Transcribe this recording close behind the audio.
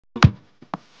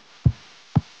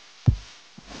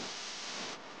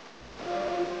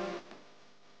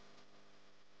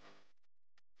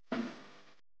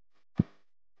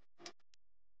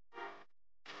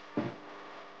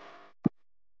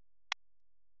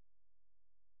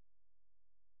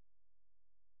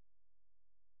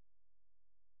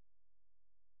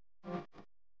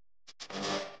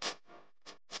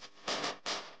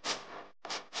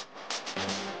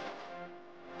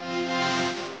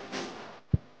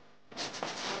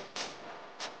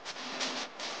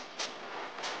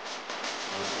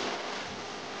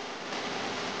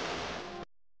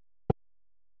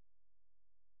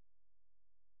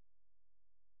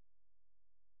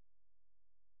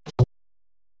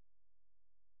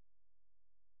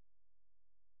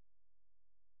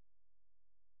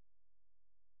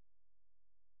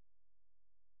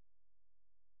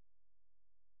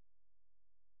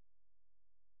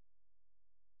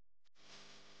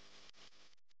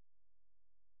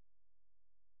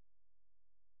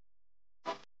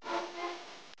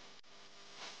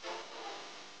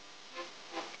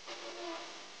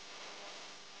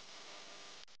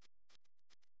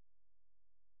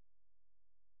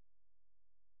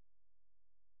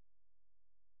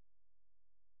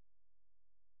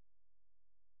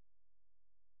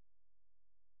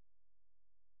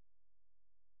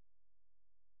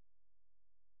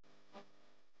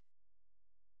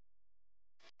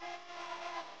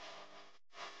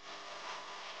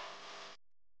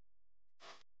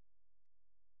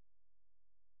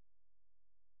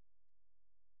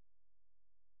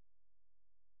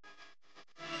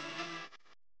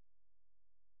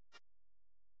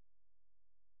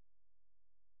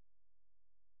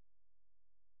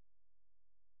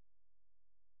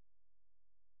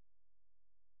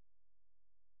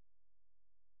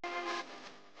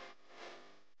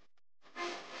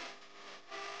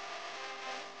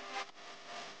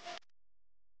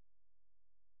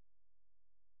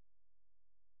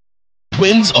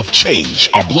winds of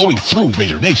change are blowing through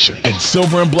Raider Nation, and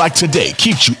Silver and Black Today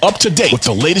keeps you up to date with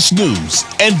the latest news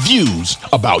and views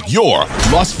about your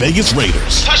Las Vegas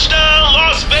Raiders. Touchdown,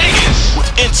 Las Vegas!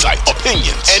 With insight,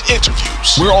 opinions, and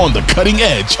interviews, we're on the cutting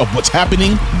edge of what's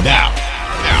happening now.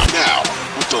 Now,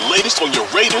 with the latest on your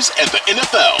Raiders and the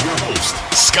NFL, your host,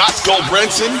 Scott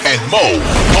Gulbransen and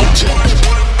Moton.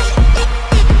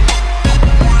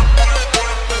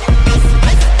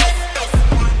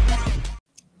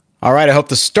 All right, I hope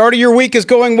the start of your week is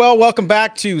going well. Welcome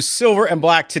back to Silver and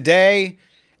Black Today,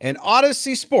 an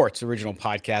Odyssey Sports original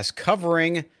podcast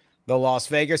covering the Las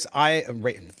Vegas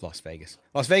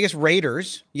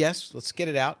Raiders. Yes, let's get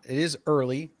it out. It is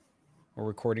early. We're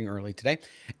recording early today.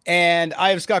 And I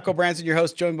am Scott Gulbransen, your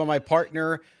host, joined by my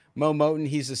partner, Mo Moton.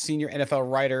 He's a senior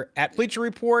NFL writer at Bleacher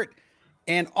Report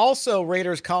and also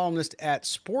Raiders columnist at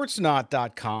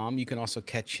sportsnaut.com. You can also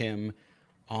catch him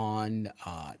on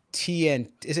TNT.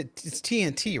 It's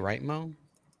TNT, right, Mo?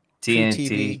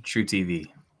 TNT, True TV.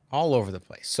 All over the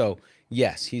place. So,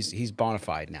 yes, he's bona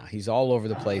fide now. He's all over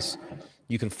the place.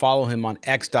 You can follow him on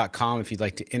x.com if you'd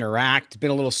like to interact. It's been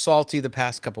a little salty the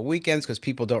past couple weekends because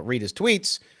people don't read his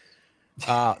tweets.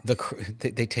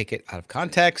 They take it out of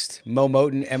context. Mo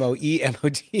Moton,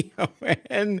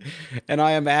 MoEMoton, and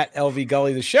I am at LV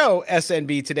Gully, the show,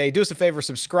 SNB Today. Do us a favor,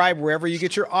 subscribe wherever you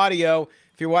get your audio.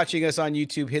 If you're watching us on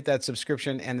YouTube, hit that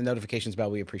subscription and the notifications bell.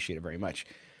 We appreciate it very much.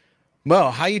 Mo,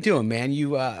 how you doing, man?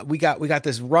 We got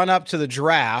this run up to the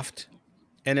draft,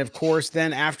 and of course,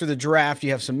 then after the draft, you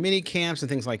have some mini camps and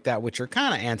things like that, which are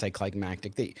kind of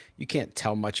anticlimactic. You can't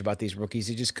tell much about these rookies.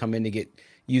 You just come in to get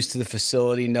used to the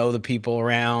facility, know the people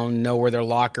around, know where their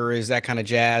locker is, that kind of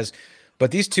jazz.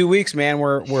 But these 2 weeks, man,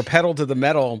 we're pedal to the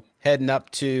metal, heading up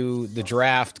to the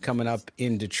draft coming up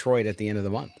in Detroit at the end of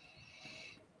the month.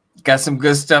 Got some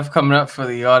good stuff coming up for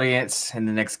the audience in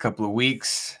the next couple of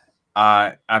weeks.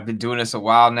 I've been doing this a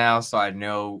while now, so I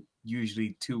know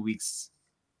usually 2 weeks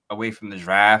away from the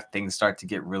draft, things start to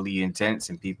get really intense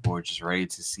and people are just ready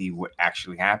to see what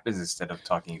actually happens instead of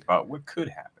talking about what could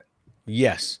happen.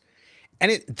 Yes.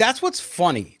 And that's what's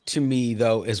funny to me,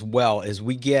 though, as well, is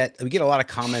we get a lot of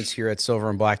comments here at Silver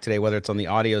and Black Today, whether it's on the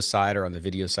audio side or on the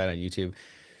video side on YouTube.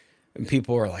 And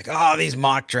people are like, oh, these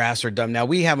mock drafts are dumb. Now,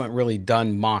 we haven't really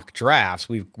done mock drafts.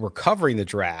 We're covering the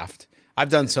draft. I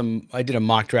did a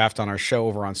mock draft on our show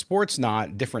over on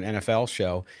Sportsnaut, different NFL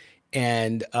show.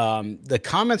 And the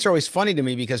comments are always funny to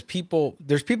me because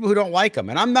there's people who don't like them.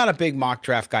 And I'm not a big mock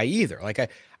draft guy either. Like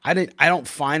I don't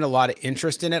find a lot of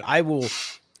interest in it.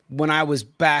 When I was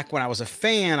a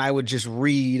fan, I would just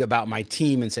read about my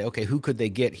team and say, okay, who could they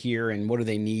get here and what do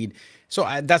they need? So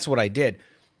that's what I did.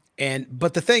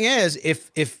 But the thing is,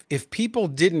 if people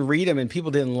didn't read them and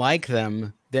people didn't like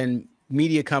them, then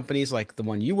media companies like the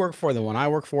one you work for, the one I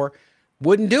work for,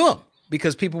 wouldn't do them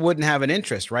because people wouldn't have an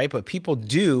interest, right? But people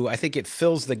do. I think it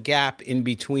fills the gap in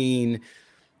between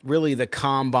really the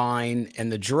combine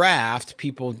and the draft.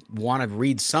 People want to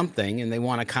read something and they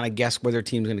want to kind of guess where their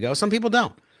team's going to go. Some people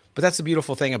don't. But that's the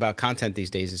beautiful thing about content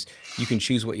these days is you can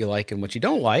choose what you like and what you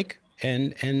don't like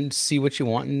and see what you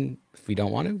want. And if you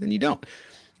don't want to, then you don't.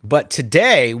 But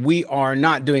today we are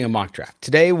not doing a mock draft.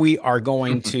 Today we are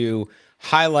going to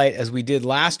highlight, as we did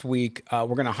last week,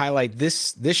 we're going to highlight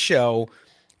this show,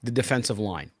 the defensive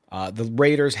line. The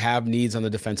Raiders have needs on the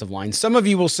defensive line. Some of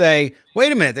you will say,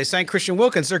 wait a minute, they signed Christian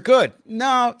Wilkins. They're good.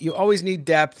 No, you always need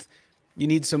depth. You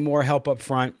need some more help up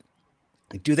front.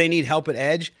 Do they need help at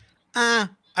edge?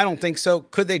 I don't think so.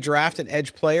 Could they draft an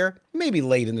edge player? Maybe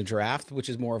late in the draft, which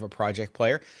is more of a project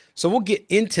player. So we'll get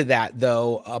into that,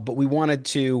 though. But we wanted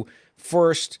to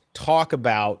first talk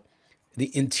about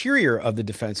the interior of the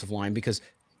defensive line because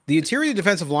the interior of the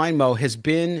defensive line, Mo, has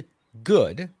been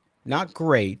good, not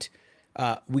great.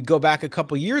 We go back a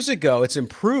couple years ago. It's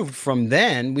improved from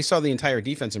then. We saw the entire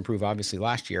defense improve, obviously,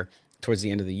 last year towards the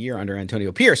end of the year under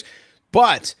Antonio Pierce.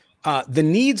 But the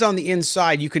needs on the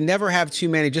inside, you can never have too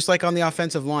many, just like on the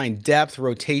offensive line, depth,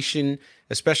 rotation,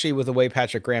 especially with the way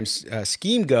Patrick Graham's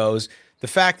scheme goes. The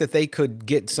fact that they could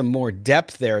get some more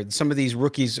depth there, some of these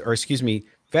rookies, or excuse me,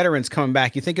 veterans coming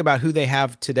back, you think about who they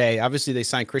have today. Obviously, they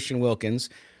signed Christian Wilkins.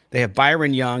 They have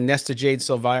Byron Young. Nesta Jade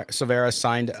Silvera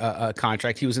signed a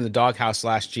contract. He was in the doghouse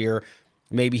last year.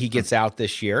 Maybe he gets out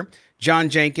this year. John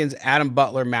Jenkins, Adam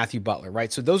Butler, Matthew Butler,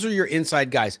 right? So those are your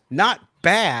inside guys. Not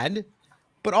bad,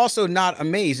 but also not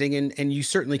amazing, and you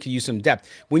certainly could use some depth.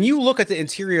 When you look at the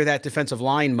interior of that defensive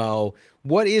line, Mo,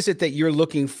 what is it that you're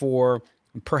looking for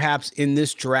perhaps in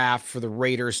this draft for the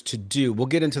Raiders to do? We'll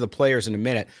get into the players in a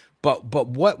minute, but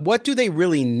what do they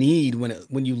really need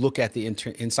when you look at the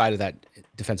inside of that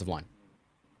defensive line?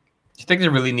 I think they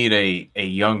really need a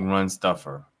young run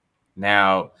stuffer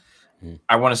Now,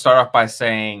 I want to start off by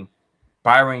saying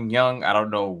Byron Young, I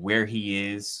don't know where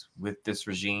he is with this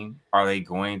regime. Are they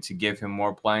going to give him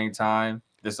more playing time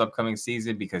this upcoming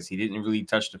season? Because he didn't really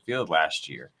touch the field last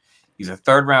year. He's a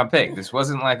third-round pick. This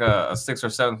wasn't like a 6th or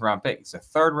 7th round pick. It's a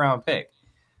third-round pick.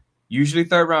 Usually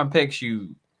third-round picks,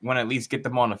 you want to at least get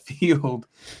them on the field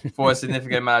for a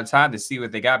significant amount of time to see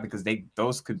what they got, because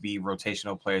those could be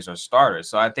rotational players or starters.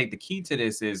 So I think the key to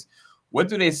this is, what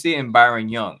do they see in Byron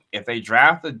Young? If they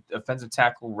draft an offensive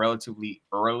tackle relatively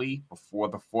early before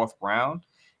the 4th round,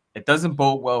 it doesn't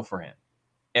bode well for him.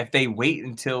 If they wait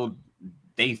until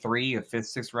day 3, a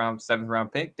 5th, 6th round, 7th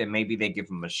round pick, then maybe they give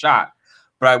him a shot.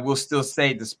 But I will still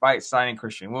say, despite signing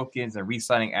Christian Wilkins and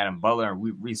re-signing Adam Butler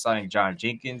and re-signing John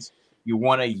Jenkins, you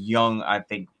want a young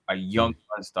run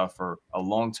stuffer, a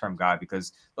long-term guy,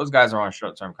 because those guys are on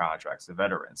short-term contracts, the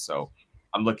veterans. So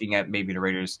I'm looking at maybe the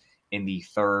Raiders in the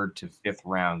 3rd to 5th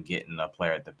round getting a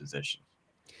player at the position.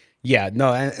 Yeah,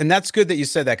 no, and that's good that you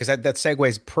said that, because that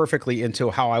segues perfectly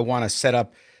into how I want to set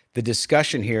up the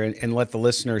discussion here and let the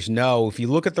listeners know. If you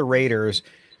look at the Raiders,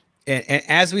 and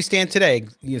as we stand today,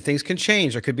 things can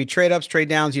change. There could be trade ups, trade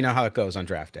downs. You know how it goes on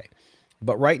draft day.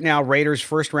 But right now, Raiders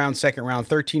 1st round, 2nd round,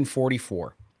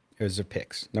 1344 is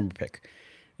the number pick.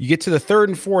 You get to the 3rd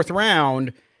and 4th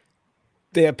round,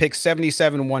 they have picks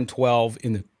 77, 112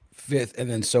 in the 5th, and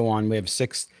then so on. We have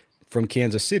 6th from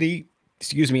Kansas City,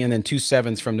 and then 2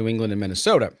 7s from New England and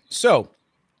Minnesota. So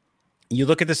you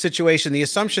look at the situation, the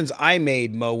assumptions I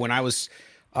made, Mo, when I was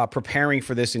preparing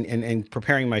for this and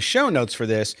preparing my show notes for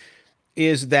this,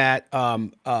 is that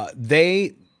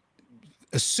they,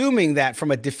 assuming that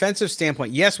from a defensive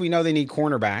standpoint, yes, we know they need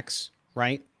cornerbacks,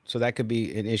 right? So that could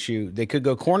be an issue. They could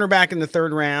go cornerback in the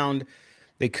 3rd round.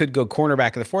 They could go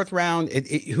cornerback in the 4th round.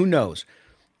 Who knows?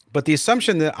 But the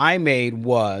assumption that I made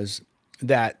was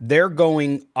that they're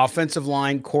going offensive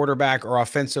line quarterback or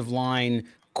offensive line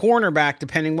cornerback,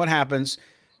 depending what happens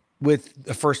with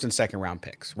the 1st and 2nd round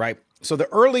picks, right? So the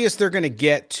earliest they're going to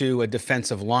get to a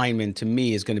defensive lineman, to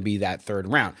me, is going to be that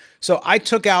 3rd round. So I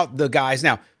took out the guys.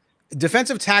 Now,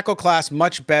 defensive tackle class,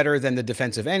 much better than the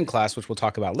defensive end class, which we'll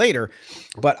talk about later.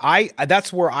 But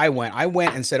that's where I went. I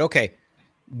went and said, okay,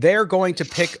 they're going to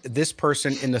pick this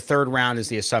person in the 3rd round is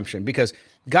the assumption, because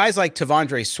guys like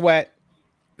Tavondre Sweat,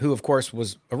 who of course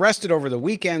was arrested over the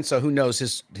weekend, so who knows,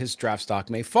 his draft stock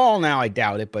may fall now. I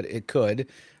doubt it, but it could,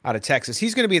 out of Texas.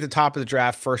 He's going to be at the top of the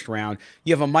draft, 1st round.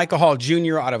 You have a Michael Hall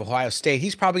Jr. out of Ohio State.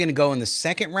 He's probably going to go in the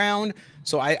 2nd round,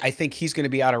 so I think he's going to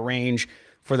be out of range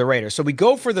for the Raiders. So we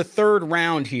go for the 3rd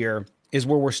round here is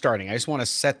where we're starting. I just want to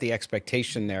set the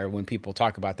expectation there when people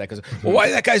talk about that, because, well, why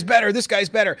that guy's better? This guy's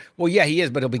better. Well, yeah, he is,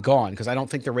 but he'll be gone, because I don't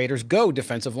think the Raiders go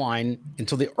defensive line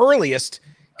until the earliest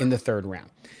in the 3rd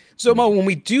round. So, Mo, when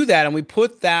we do that and we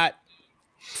put that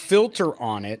filter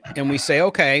on it and we say,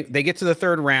 okay, they get to the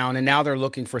 3rd round and now they're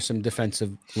looking for some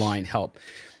defensive line help,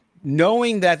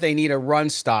 knowing that they need a run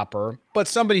stopper, but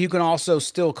somebody who can also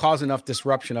still cause enough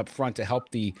disruption up front to help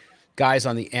the guys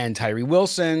on the end, Tyree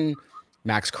Wilson,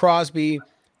 Max Crosby.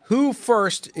 Who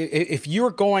first, if you're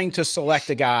going to select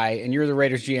a guy and you're the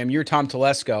Raiders GM, you're Tom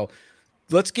Telesco,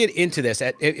 let's get into this.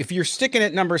 If you're sticking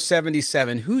at number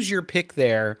 77, who's your pick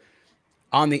there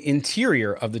on the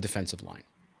interior of the defensive line?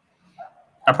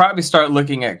 I probably start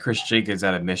looking at Chris Jenkins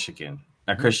out of Michigan.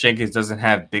 Now, Chris Jenkins doesn't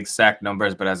have big sack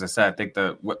numbers, but as I said, I think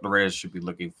what the Raiders should be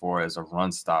looking for is a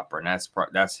run stopper, and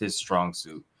that's his strong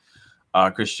suit.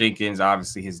 Chris Jenkins,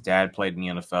 obviously, his dad played in the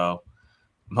NFL.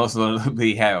 Most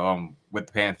notably, had with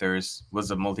the Panthers,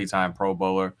 was a multi-time Pro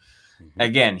Bowler.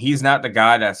 Again, he's not the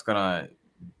guy that's gonna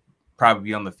probably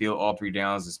be on the field all 3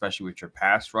 downs, especially with your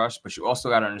pass rush. But you also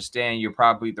got to understand, the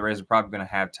Raiders are probably going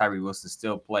to have Tyree Wilson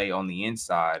still play on the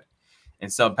inside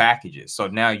and sub packages. So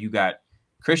now you got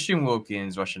Christian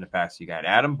Wilkins rushing the pass. You got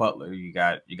Adam Butler. You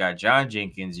got John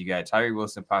Jenkins. You got Tyree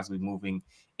Wilson possibly moving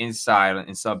inside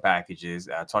in sub packages.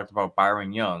 I talked about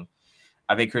Byron Young.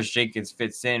 I think Chris Jenkins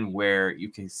fits in where you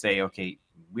can say, okay,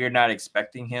 we're not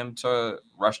expecting him to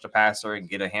rush the passer and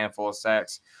get a handful of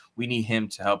sacks. We need him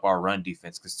to help our run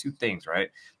defense, because 2 things, right?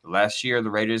 The last year,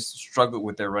 the Raiders struggled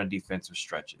with their run defensive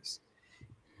stretches.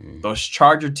 Those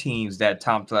Charger teams that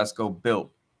Tom Telesco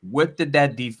built, what did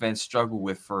that defense struggle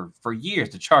with for years?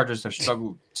 The Chargers have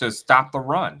struggled to stop the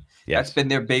run. Yes. That's been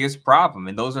their biggest problem,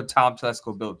 and those are Tom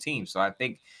Telesco built teams. So I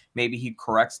think maybe he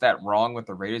corrects that wrong with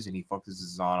the Raiders and he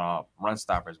focuses on run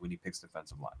stoppers when he picks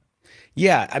defensive line.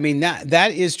 Yeah, I mean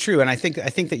that is true, and I think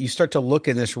that you start to look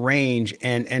in this range,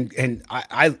 and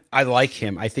I like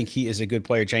him. I think he is a good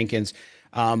player, Jenkins.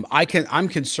 I'm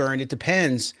concerned. It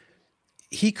depends.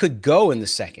 He could go in the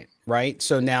 2nd. right?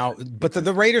 So now, but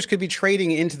the Raiders could be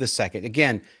trading into the second.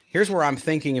 Again, here's where I'm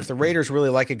thinking if the Raiders really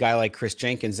like a guy like Chris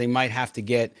Jenkins, they might have to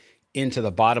get into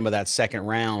the bottom of that second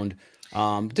round,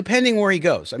 depending where he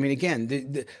goes. I mean,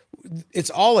 again, it's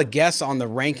all a guess on the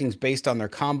rankings based on their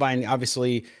combine.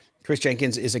 Obviously, Chris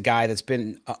Jenkins is a guy that's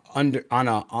been on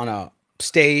a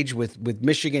stage with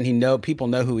Michigan. People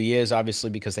know who he is, obviously,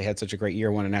 because they had such a great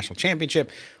year, won a national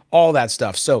championship, all that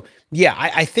stuff. So yeah,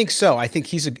 I think so. I think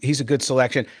he's a good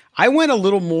selection. I went a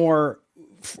little more.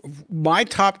 My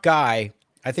top guy,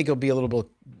 I think it'll be a little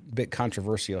bit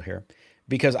controversial here,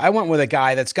 because I went with a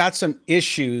guy that's got some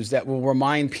issues that will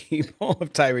remind people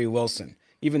of Tyree Wilson,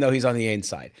 even though he's on the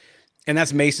inside, and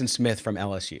that's Mason Smith from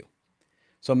LSU.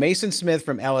 So Mason Smith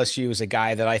from LSU is a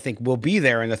guy that I think will be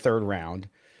there in the third round.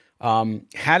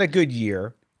 Had a good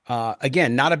year.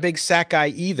 Again, not a big sack guy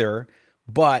either,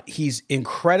 but he's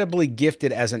incredibly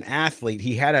gifted as an athlete.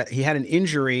 He had a knee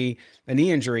injury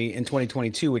in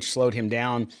 2022, which slowed him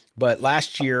down. But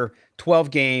last year,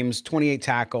 12 games, 28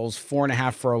 tackles,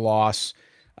 4.5 for a loss.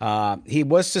 He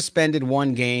was suspended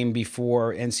 1 game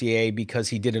before NCAA because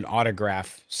he did an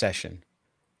autograph session.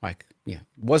 Like, yeah,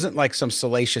 wasn't like some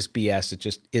salacious BS. It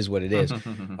just is what it is.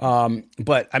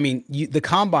 But I mean, the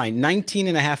combine,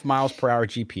 19.5 miles per hour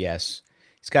GPS.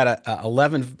 He's got a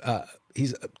 11.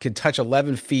 He's can touch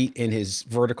 11 feet in his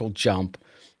vertical jump,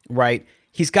 right?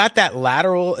 He's got that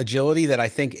lateral agility that I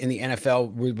think in the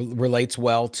NFL relates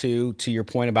well to your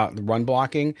point about the run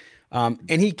blocking. And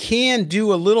he can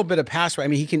do a little bit of pass. I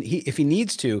mean, he can if he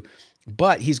needs to,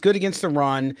 but he's good against the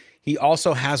run. He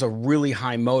also has a really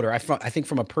high motor. I think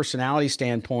from a personality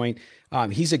standpoint,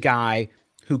 he's a guy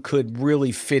who could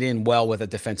really fit in well with a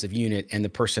defensive unit and the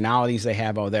personalities they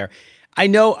have over there. I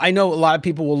know a lot of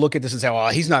people will look at this and say, well,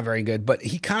 he's not very good, but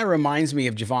he kind of reminds me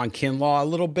of Javon Kinlaw a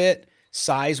little bit,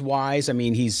 size-wise. I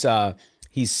mean, he's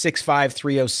 6'5",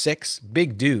 306,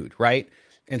 big dude, right?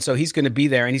 And so he's going to be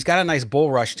there, and he's got a nice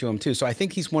bull rush to him too. So I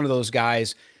think he's one of those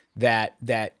guys that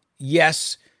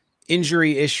yes,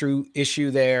 injury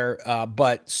issue there,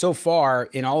 but so far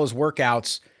in all his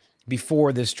workouts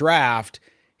before this draft,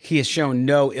 he has shown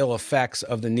no ill effects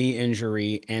of the knee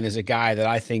injury and is a guy that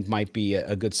I think might be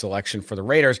a good selection for the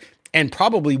Raiders and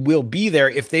probably will be there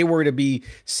if they were to be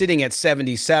sitting at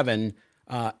 77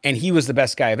 and he was the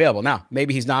best guy available. Now,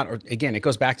 maybe he's not, or again, it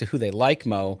goes back to who they like,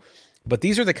 Mo, but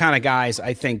these are the kind of guys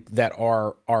I think that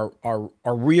are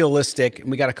realistic. And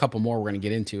we got a couple more we're going to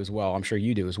get into as well. I'm sure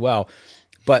you do as well.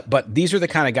 But these are the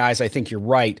kind of guys I think you're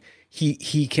right.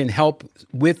 He can help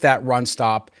with that run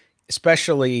stop,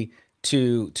 especially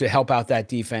to help out that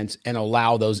defense and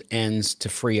allow those ends to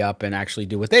free up and actually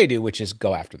do what they do, which is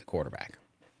go after the quarterback.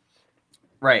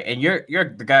 Right, and you're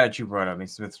the guy that you brought up.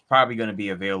 Smith's probably going to be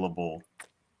available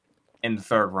in the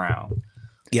third round.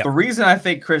 Yeah. The reason I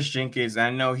think Chris Jenkins, I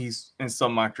know he's in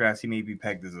some mock drafts, he may be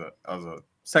pegged as a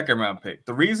second round pick.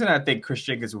 The reason I think Chris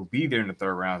Jenkins will be there in the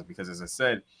third round is because, as I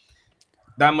said,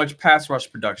 not much pass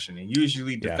rush production, and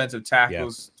usually defensive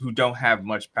tackles who don't have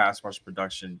much pass rush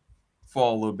production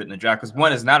fall a little bit in the draft because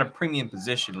one is not a premium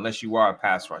position unless you are a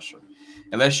pass rusher.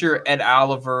 Unless you're Ed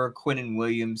Oliver, Quinnen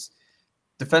Williams,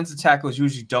 defensive tackles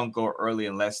usually don't go early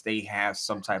unless they have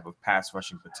some type of pass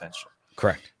rushing potential.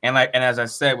 Correct. And as I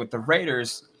said, with the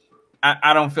Raiders,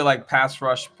 I don't feel like pass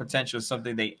rush potential is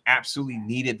something they absolutely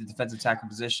needed the defensive tackle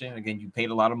position. Again, you paid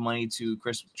a lot of money to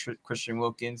Christian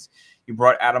Wilkins. You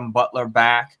brought Adam Butler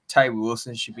back. Tyree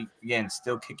Wilson should be, again,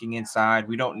 still kicking inside.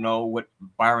 We don't know what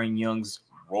Byron Young's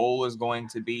role is going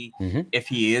to be if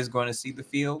he is going to see the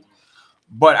field.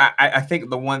 But I think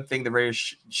the one thing the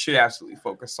Raiders should absolutely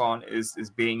focus on is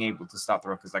being able to stop the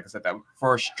run. Because like I said, that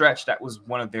for a stretch, that was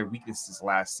one of their weaknesses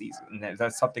last season. And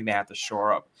that's something they have to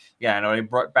shore up. Yeah, I know they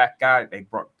brought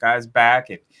guys back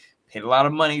and paid a lot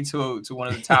of money to one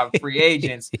of the top free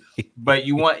agents. But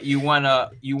you want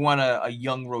a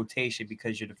young rotation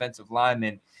because your defensive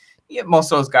linemen,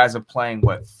 most of those guys are playing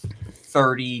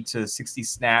 30 to 60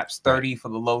 snaps, 30 for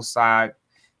the low side,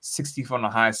 60 from the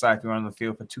high side if you're on the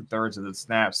field for 2/3 of the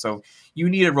snaps. So you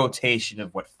need a rotation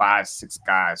of 5-6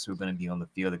 guys who are going to be on the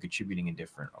field and contributing in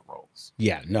different roles.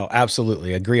 Yeah, no,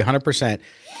 absolutely. Agree 100%.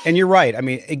 And you're right. I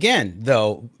mean, again,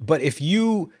 though, but if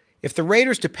the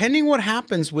Raiders, depending what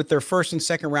happens with their first and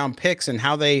second round picks and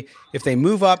if they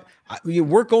move up,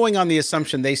 we're going on the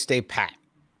assumption they stay pat,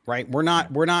 right? We're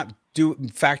not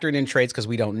factoring in trades because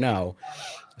we don't know.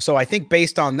 So I think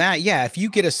based on that, if you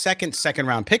get a second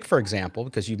round pick, for example,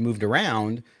 because you've moved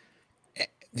around,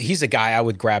 he's a guy I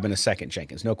would grab in a second,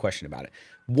 Jenkins, no question about it.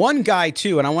 One guy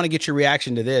too, and I want to get your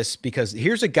reaction to this because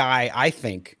here's a guy I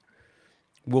think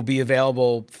will be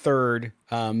available third,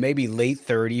 maybe late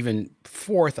third, even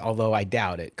fourth, although I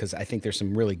doubt it because I think there's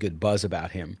some really good buzz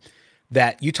about him.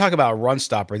 That you talk about a run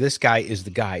stopper, this guy is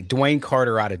the guy. Dwayne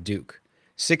Carter out of Duke,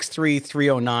 6'3",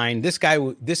 309. This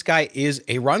guy is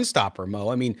a run stopper, Mo.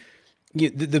 I mean,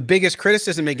 the biggest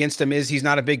criticism against him is he's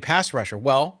not a big pass rusher.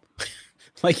 Well,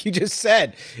 like you just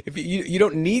said, if you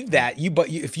don't need that,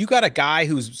 if you got a guy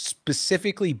who's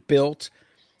specifically built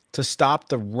to stop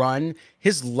the run,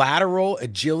 his lateral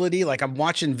agility, like I'm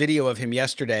watching video of him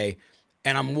yesterday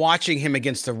and I'm watching him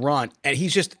against the run and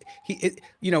he's just,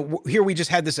 here we just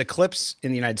had this eclipse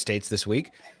in the United States this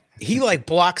week. He like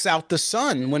blocks out the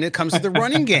sun when it comes to the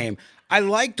running game. I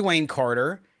like Dwayne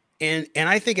Carter and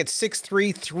I think at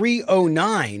 6'3",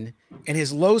 309 and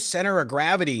his low center of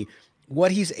gravity,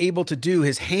 what he's able to do,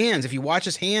 his hands, if you watch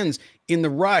his hands in the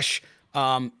rush,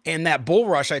 and that bull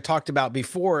rush I talked about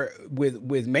before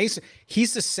with Mason,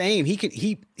 he's the same.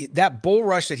 That bull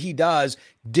rush that he does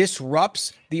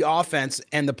disrupts the offense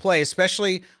and the play,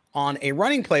 especially on a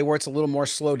running play where it's a little more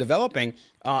slow developing.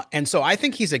 And so I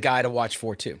think he's a guy to watch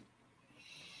for too.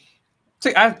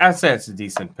 See, I say it's a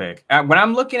decent pick. When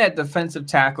I'm looking at defensive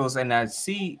tackles and I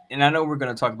know we're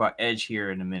going to talk about edge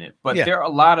here in a minute, but there are a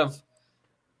lot of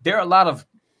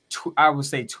I would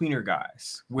say tweener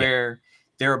guys where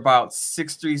they're about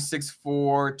 6'3",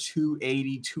 6'4",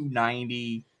 280,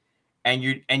 290.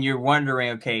 And you're wondering,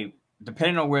 okay,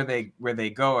 depending on where they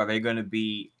go, are they going to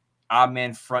be odd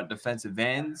man front defensive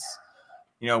ends,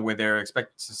 where they're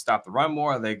expected to stop the run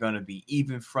more? Are they going to be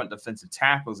even front defensive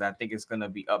tackles? I think it's going to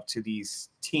be up to these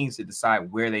teams to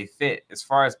decide where they fit. As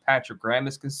far as Patrick Graham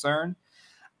is concerned,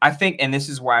 I think, and this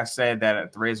is why I said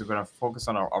that the Rays are going to focus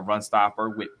on a run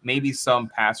stopper with maybe some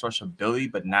pass rush ability,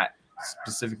 but not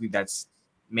specifically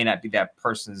may not be that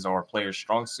person's or player's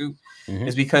strong suit,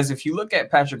 is because if you look at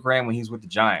Patrick Graham when he's with the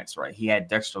Giants, right, he had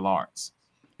Dexter Lawrence.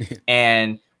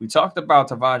 And we talked about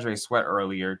T'Vondre Sweat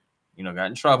earlier, got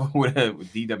in trouble with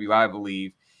DWI, I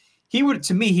believe. He would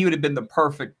have been the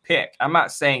perfect pick. I'm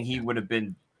not saying he would have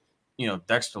been,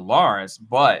 Dexter Lawrence,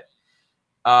 but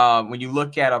when you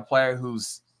look at a player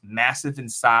who's massive in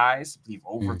size, I believe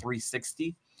over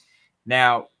 360.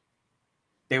 Now,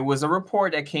 there was a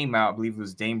report that came out, I believe it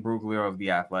was Dane Brugler of The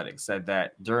Athletic, said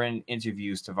that during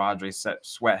interviews, T'Vondre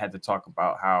Sweat had to talk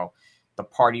about how the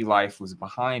party life was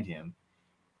behind him.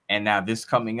 And now this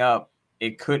coming up,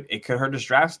 it could hurt his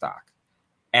draft stock.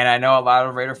 And I know a lot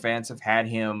of Raider fans have had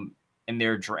him in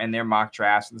their mock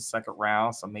drafts in the second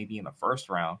round, some maybe in the first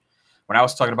round. When I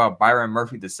was talking about Byron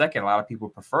Murphy II, a lot of people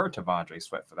prefer T'Vondre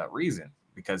Sweat for that reason,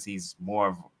 because he's more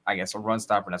of, I guess, a run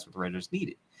stopper, and that's what the Raiders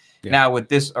needed. Yeah. Now, with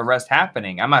this arrest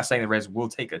happening, I'm not saying the Raiders will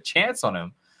take a chance on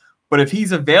him, but if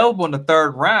he's available in the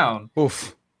third round,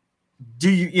 do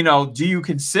you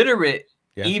consider it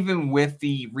even with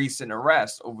the recent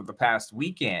arrest over the past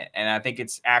weekend? And I think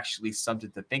it's actually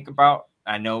something to think about.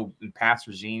 I know in past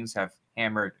regimes have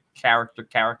hammered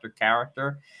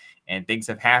character, and things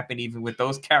have happened even with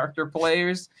those character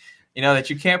players, that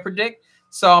you can't predict.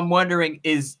 So I'm wondering,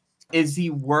 is he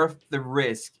worth the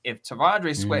risk? If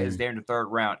T'Vondre Sweat is there in the third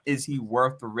round, is he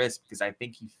worth the risk? Because I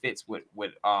think he fits what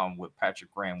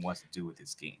Patrick Graham wants to do with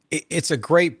his team. It's a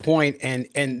great point,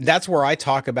 and that's where I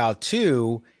talk about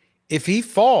too. If he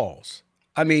falls,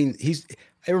 I mean, it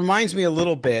reminds me a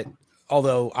little bit,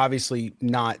 although obviously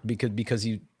not because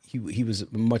he was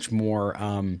a much more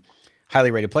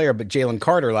highly rated player, but Jalen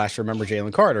Carter last year. Remember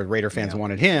Jalen Carter? Raider fans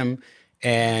wanted him,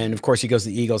 and of course he goes to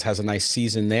the Eagles, has a nice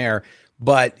season there.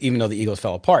 But even though the Eagles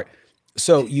fell apart,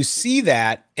 so you see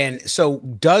that, and so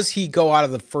does he go out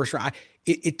of the first round?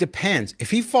 It depends.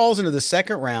 If he falls into the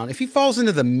second round, if he falls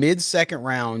into the mid-second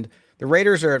round, the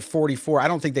Raiders are at 44. I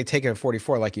don't think they take it at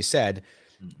 44, like you said.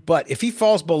 But if he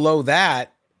falls below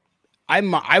that,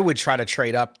 I would try to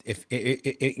trade up if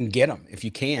and get him if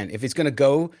you can. If it's going to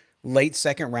go late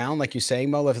second round, like you're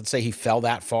saying, Mo, let's say he fell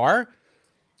that far,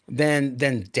 then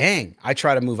dang, I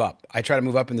try to move up. I try to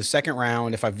move up in the second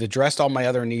round. If I've addressed all my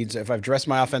other needs, if I've addressed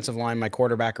my offensive line, my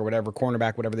quarterback or whatever,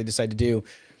 cornerback, whatever they decide to do,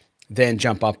 then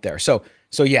jump up there. So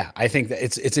yeah, I think that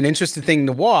it's an interesting thing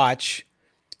to watch.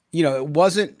 It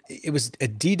was a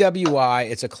DWI.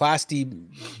 It's a Class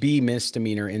B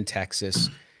misdemeanor in Texas.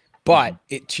 But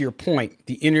to your point,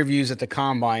 the interviews at the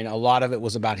combine, a lot of it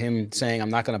was about him saying, I'm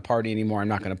not going to party anymore. I'm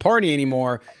not going to party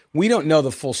anymore. We don't know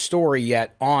the full story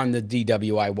yet on the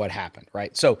DWI, what happened,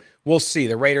 right? So we'll see.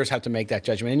 The Raiders have to make that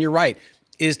judgment. And you're right.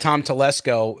 Is Tom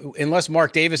Telesco, unless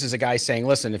Mark Davis is a guy saying,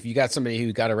 listen, if you got somebody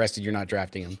who got arrested, you're not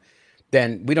drafting him,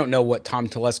 then we don't know what Tom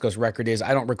Telesco's record is.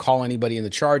 I don't recall anybody in the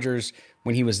Chargers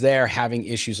when he was there having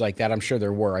issues like that. I'm sure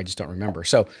there were. I just don't remember.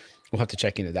 So We'll have to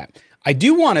check into that. I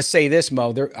do want to say this,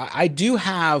 Mo. I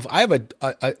have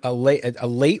a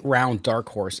late round dark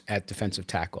horse at defensive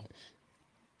tackle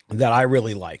that I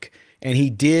really like, and he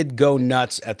did go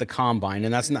nuts at the combine,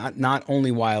 and that's not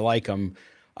only why I like him,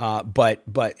 but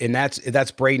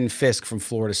that's Braden Fisk from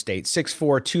Florida State,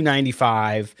 6'4",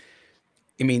 295.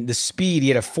 I mean, the speed, he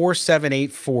had a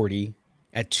 4.78 40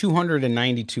 at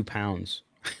 292 pounds.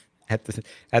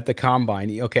 At the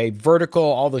combine. Okay, vertical,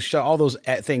 all those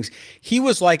things. He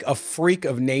was like a freak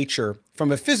of nature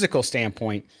from a physical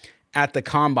standpoint at the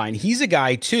combine. He's a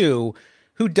guy too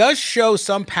who does show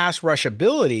some pass rush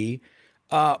ability,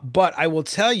 but I will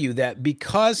tell you that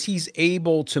because he's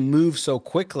able to move so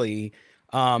quickly,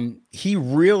 he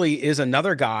really is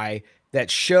another guy that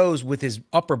shows with his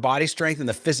upper body strength and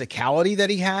the physicality that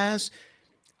he has.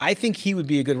 I think he would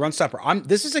be a good run stopper.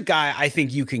 This is a guy I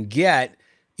think you can get.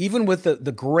 Even with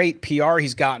the great PR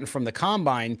he's gotten from the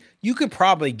combine, you could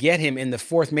probably get him in the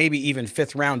 4th, maybe even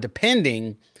 5th round,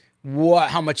 depending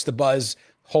how much the buzz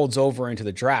holds over into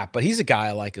the draft. But he's a guy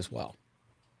I like as well.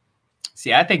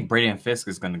 See, I think Braden Fisk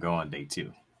is going to go on day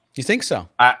 2. You think so?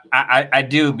 I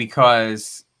do,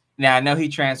 because now I know he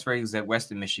transferred. He was at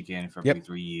Western Michigan for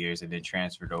 3 years and then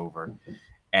transferred over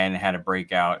and had a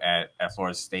breakout at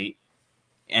Florida State.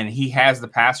 And he has the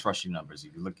pass rushing numbers.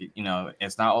 If you look at,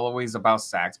 it's not always about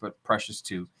sacks, but pressures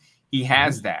too. He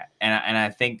has that. And I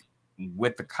think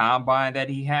with the combine that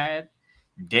he had,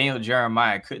 Daniel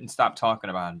Jeremiah couldn't stop talking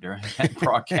about him during that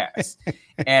broadcast.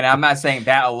 And I'm not saying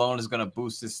that alone is going to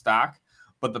boost his stock,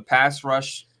 but the pass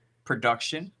rush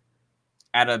production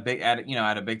at a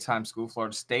big time school,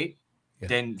 Florida State,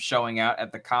 then showing out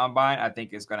at the combine, I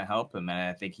think is going to help him. And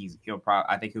I think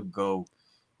he'll go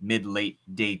mid-late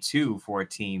day 2 for a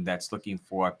team that's looking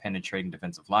for a penetrating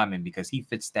defensive lineman, because he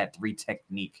fits that three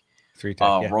technique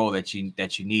role that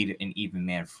you need in even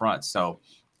man front. So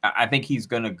I think he's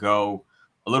going to go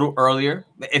a little earlier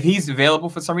if he's available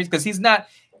for some reason, because he's not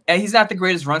the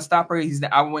greatest run stopper.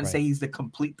 I wouldn't say he's the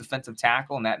complete defensive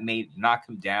tackle, and that may knock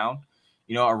him down,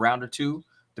 a round or two,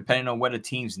 depending on what a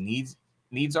team's needs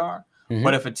are.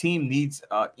 But if a team needs,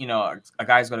 a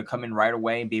guy's going to come in right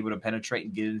away and be able to penetrate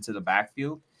and get into the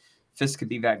backfield, Fisk could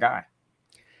be that guy.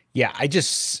 Yeah,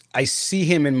 I see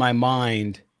him in my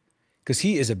mind, because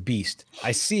he is a beast.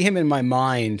 I see him in my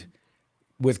mind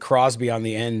with Crosby on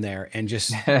the end there, and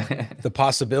just the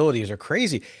possibilities are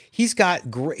crazy. He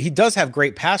does have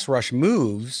great pass rush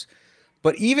moves,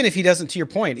 but even if he doesn't, to your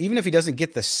point, even if he doesn't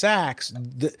get the sacks,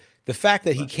 the fact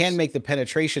that he can make the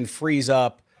penetration frees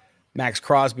up Max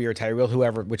Crosby or Tyrell,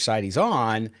 which side he's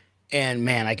on. And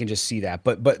man, I can just see that.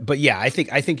 But yeah, I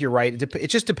think you're right. It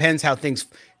just depends how things.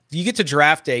 You get to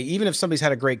draft day, even if somebody's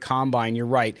had a great combine, you're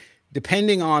right.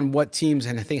 Depending on what teams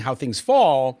and I think how things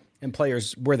fall and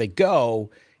players where they go,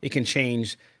 it can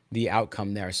change the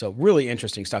outcome there. So really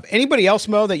interesting stuff. Anybody else,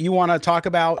 Mo, that you want to talk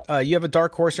about? You have a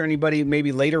dark horse or anybody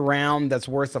maybe later round that's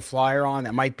worth a flyer on?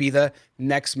 That might be the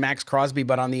next Max Crosby,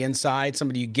 but on the inside,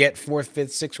 somebody you get 4th,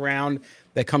 5th, 6th round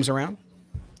that comes around.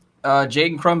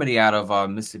 Jaden Crumedy out of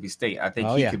Mississippi State. I think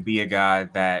he could be a guy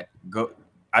that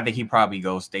I think he probably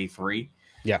goes day 3.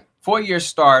 Yeah. 4-year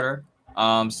starter.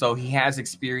 So he has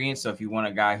experience. So if you want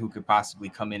a guy who could possibly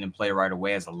come in and play right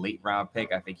away as a late round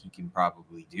pick, I think he can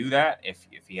probably do that if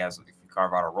you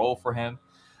carve out a role for him.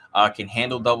 Can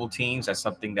handle double teams. That's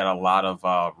something that a lot of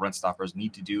run stoppers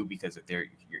need to do, because if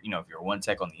you're one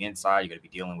tech on the inside, you're going to be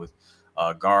dealing with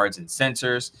guards and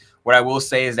centers. What I will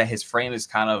say is that his frame is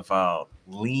kind of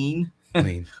lean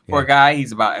for a guy.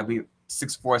 He's about 6'4",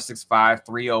 6'5",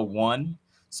 301.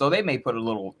 So they may put a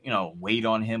little, weight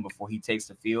on him before he takes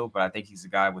the field. But I think he's a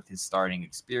guy with his starting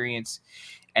experience,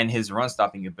 and his run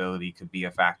stopping ability could be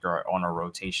a factor on a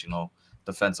rotational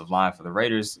defensive line for the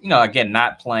Raiders. Again,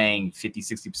 not playing 50,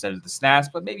 60% of the snaps,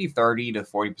 but maybe 30 to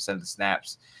 40% of the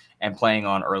snaps, and playing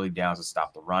on early downs to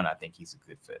stop the run. I think he's a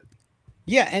good fit.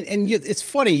 Yeah, and it's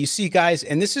funny, you see guys,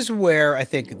 and this is where I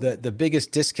think the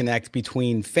biggest disconnect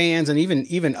between fans and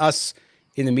even us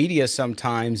in the media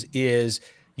sometimes is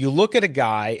you look at a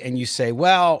guy and you say,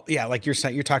 well, yeah, like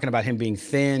you're talking about him being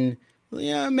thin,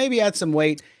 maybe add some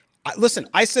weight. Listen,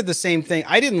 I said the same thing.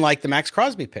 I didn't like the Max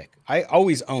Crosby pick. I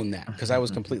always own that because I was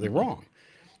completely wrong.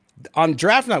 On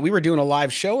draft night, we were doing a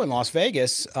live show in Las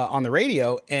Vegas on the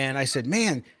radio, and I said,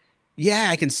 man, yeah,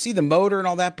 I can see the motor and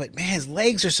all that, but man, his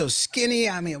legs are so skinny.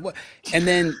 I mean, what? And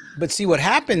then, but see, what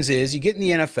happens is you get in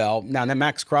the NFL. Now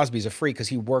Max Crosby's a freak because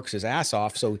he works his ass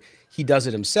off, so he does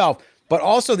it himself. But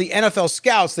also the NFL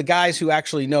scouts, the guys who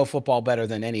actually know football better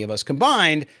than any of us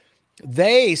combined,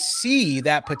 they see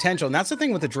that potential. And that's the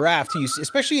thing with the draft,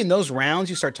 especially in those rounds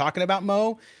you start talking about,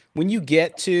 Mo, when you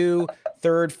get to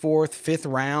third, fourth, fifth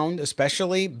round,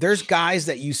 especially, there's guys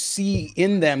that you see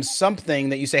in them something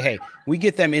that you say, hey, we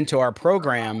get them into our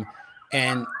program,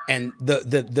 and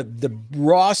the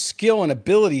raw skill and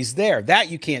abilities there that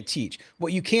you can't teach.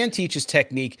 What you can teach is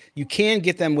technique. You can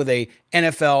get them with a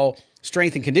NFL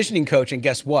strength and conditioning coach, and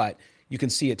guess what? You can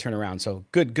see it turn around. So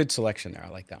good selection there. I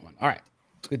like that one. All right.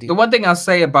 Good deal. The one thing I'll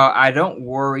say about, I don't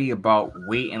worry about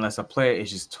weight unless a player is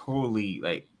just totally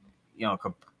like,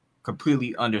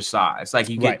 completely undersized. Like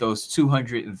you get those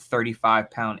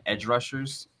 235-pound edge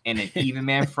rushers in an even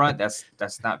man front. That's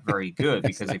not very good,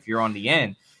 because if you're on the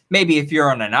end, maybe if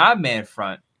you're on an odd man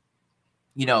front,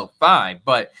 fine.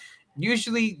 But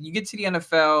usually you get to the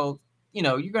NFL, you're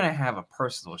going to have a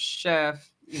personal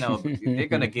chef. They're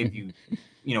going to give you,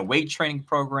 weight training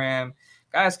program.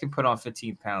 Guys can put on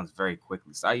 15 pounds very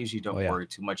quickly. So I usually don't worry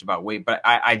too much about weight. But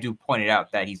I do point it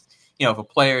out that he's, if a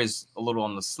player is a little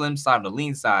on the slim side or the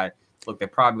lean side, look, they're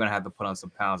probably going to have to put on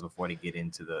some pounds before they get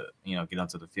into the, get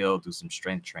onto the field, do some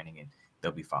strength training, and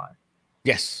they'll be fine.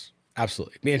 Yes,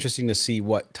 absolutely. It'd be interesting to see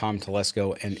what Tom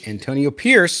Telesco and Antonio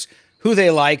Pierce, who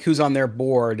they like, who's on their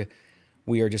board.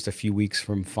 We are just a few weeks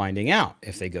from finding out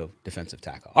if they go defensive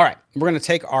tackle. All right, we're going to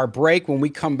take our break. When we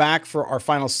come back for our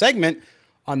final segment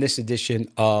on this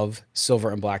edition of Silver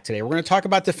and Black today, we're going to talk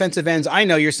about defensive ends. I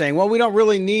know you're saying, well, we don't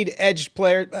really need edge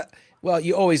players. Well,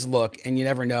 you always look, and you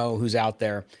never know who's out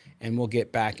there. And we'll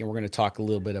get back, and we're going to talk a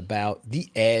little bit about the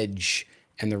edge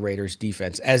and the Raiders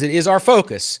defense, as it is our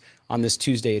focus on this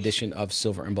Tuesday edition of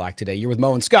Silver and Black today. You're with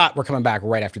Mo and Scott. We're coming back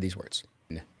right after these words.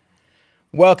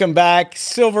 Welcome back,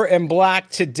 Silver and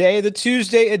Black today, the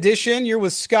Tuesday edition. You're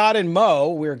with Scott and Mo.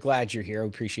 We're glad you're here. We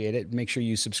appreciate it. Make sure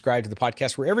you subscribe to the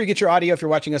podcast wherever you get your audio. If you're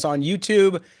watching us on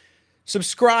YouTube,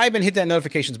 subscribe and hit that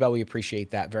notifications bell. We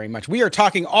appreciate that very much. We are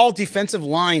talking all defensive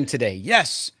line today.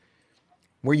 Yes,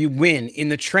 where you win in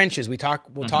the trenches. We'll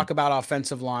talk about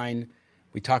offensive line.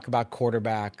 We talk about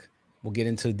quarterback. We'll get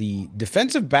into the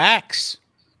defensive backs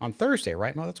on Thursday,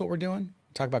 right, Mo? That's what we're doing.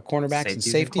 Talk about cornerbacks and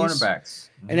safeties. And cornerbacks.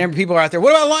 And then people are out there,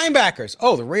 what about linebackers?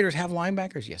 Oh, the Raiders have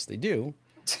linebackers? Yes, they do.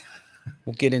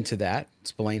 We'll get into that.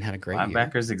 Spillane had a great year.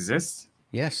 Linebackers exist?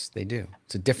 Yes, they do.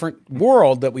 It's a different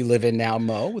world that we live in now,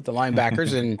 Mo, with the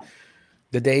linebackers, and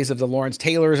the days of the Lawrence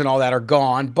Taylors and all that are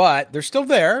gone, but they're still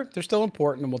there. They're still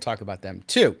important, and we'll talk about them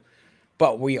too.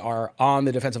 But we are on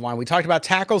the defensive line. We talked about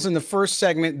tackles in the first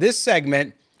segment. This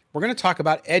segment, we're going to talk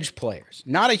about edge players.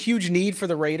 Not a huge need for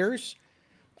the Raiders,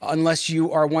 unless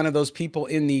you are one of those people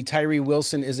in the Tyree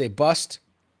Wilson is a bust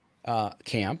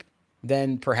camp.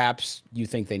 Then perhaps you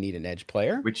think they need an edge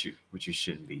player. Which you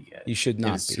shouldn't be yet. You should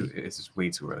not be. It's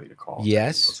way too early to call.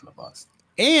 Yes. A bust.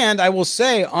 And I will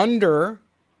say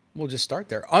we'll just start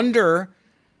there. Under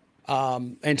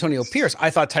Antonio Pierce,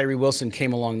 I thought Tyree Wilson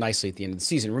came along nicely at the end of the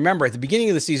season. Remember, at the beginning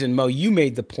of the season, Mo, you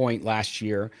made the point last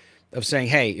year of saying,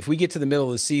 hey, if we get to the middle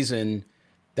of the season,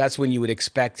 that's when you would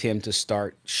expect him to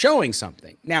start showing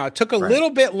something. Now, it took a little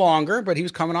bit longer, but he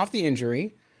was coming off the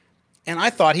injury. And I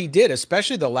thought he did,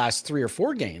 especially the last 3 or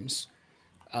 4 games.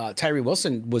 Tyree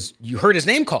Wilson you heard his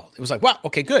name called. It was like, wow,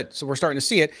 okay, good. So we're starting to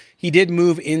see it. He did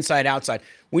move inside, outside.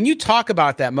 When you talk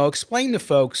about that, Mo, explain to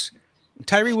folks,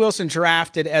 Tyree Wilson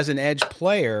drafted as an edge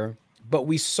player, but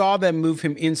we saw them move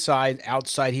him inside,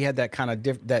 outside. He had that kind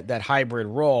of that hybrid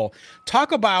role.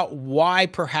 Talk about why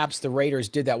perhaps the Raiders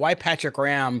did that, why Patrick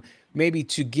Graham, maybe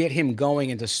to get him going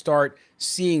and to start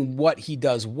seeing what he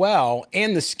does well,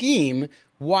 and the scheme,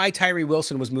 why Tyree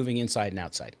Wilson was moving inside and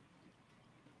outside.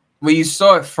 Well, you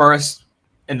saw it first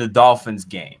in the Dolphins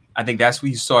game. I think that's where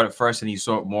you saw it first, and you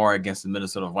saw it more against the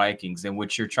Minnesota Vikings. And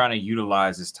what you're trying to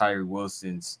utilize is Tyree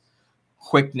Wilson's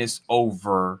quickness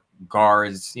over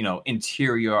guards,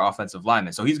 interior offensive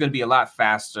linemen. So he's going to be a lot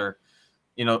faster,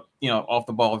 off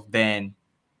the ball than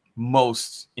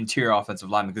most interior offensive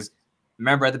linemen. Because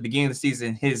remember, at the beginning of the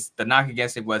season, the knock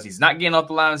against it was he's not getting off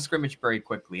the line of scrimmage very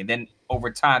quickly. And then over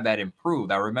time, that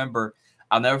improved. I remember,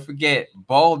 I'll never forget,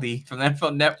 Baldy from the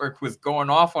NFL Network was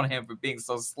going off on him for being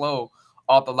so slow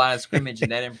off the line of scrimmage,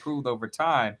 and that improved over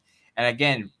time. And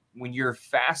again, when you're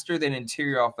faster than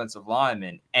interior offensive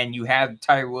linemen and you have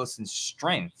Tyree Wilson's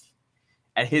strength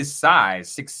at his size,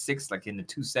 6'6", like in the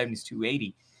 270s,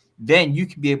 280, then you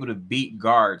can be able to beat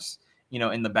guards,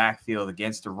 in the backfield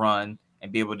against the run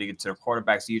and be able to get to the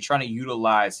quarterback. So you're trying to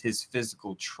utilize his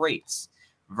physical traits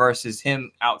versus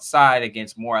him outside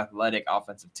against more athletic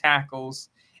offensive tackles.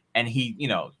 And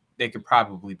they could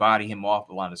probably body him off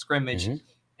the line of scrimmage. Mm-hmm.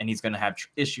 And he's going to have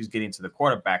issues getting to the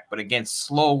quarterback. But against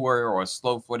slower or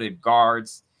slow-footed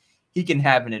guards, he can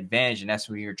have an advantage, and that's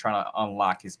where you're trying to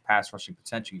unlock his pass rushing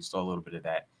potential. You saw a little bit of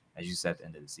that, as you said, at the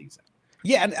end of the season.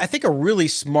 Yeah, and I think a really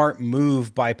smart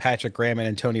move by Patrick Graham and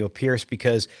Antonio Pierce,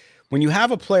 because when you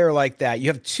have a player like that, you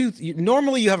have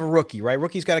normally you have a rookie, right?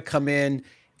 Rookies got to come in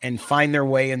and find their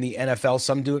way in the NFL.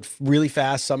 Some do it really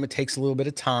fast, some it takes a little bit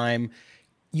of time.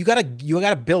 You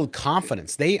gotta build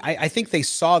confidence. I think they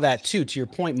saw that too, to your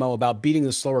point, Mo, about beating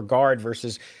the slower guard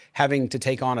versus having to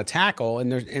take on a tackle,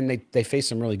 and they faced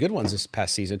some really good ones this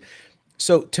past season.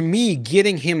 So to me,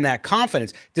 getting him that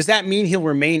confidence, does that mean he'll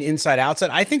remain inside outside?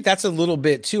 I think that's a little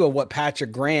bit too of what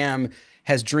Patrick Graham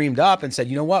has dreamed up and said,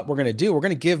 you know what we're going to do? We're going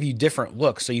to give you different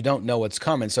looks so you don't know what's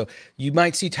coming. So you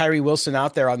might see Tyree Wilson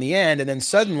out there on the end, and then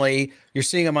suddenly you're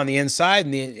seeing him on the inside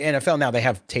in the NFL. Now they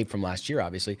have tape from last year,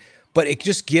 obviously, but it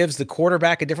just gives the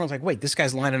quarterback a difference. Like, wait, this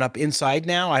guy's lining up inside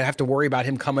now. I have to worry about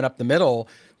him coming up the middle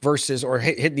versus or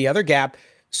hitting the other gap.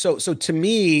 So to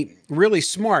me, really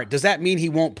smart. Does that mean he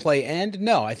won't play end?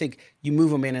 No, I think you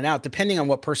move him in and out depending on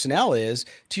what personnel is.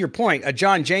 To your point, a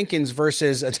John Jenkins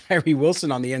versus a Tyree Wilson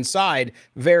on the inside,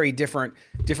 very different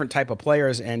type of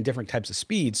players and different types of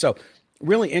speed. So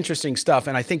really interesting stuff.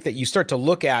 And I think that you start to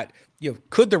look at,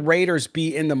 could the Raiders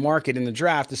be in the market in the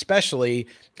draft, especially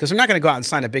because they're not going to go out and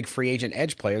sign a big free agent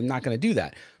edge player. They're not going to do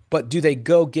that. But do they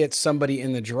go get somebody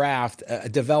in the draft, a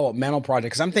developmental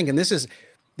project? Because I'm thinking this is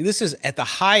at the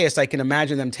highest I can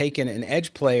imagine them taking an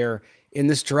edge player in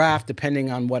this draft,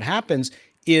 depending on what happens,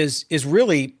 is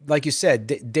really, like you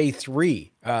said, day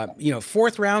 3.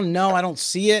 Fourth round, no, I don't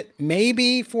see it.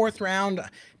 Maybe fourth round,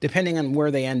 depending on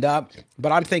where they end up.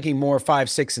 But I'm thinking more 5,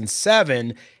 6, and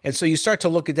 7. And so you start to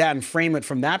look at that and frame it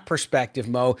from that perspective,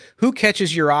 Mo. Who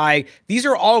catches your eye? These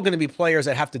are all going to be players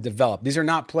that have to develop. These are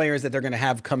not players that they're going to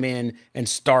have come in and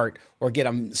start or get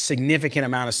a significant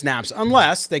amount of snaps,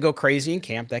 unless they go crazy in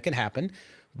camp. That can happen.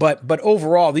 But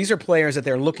overall, these are players that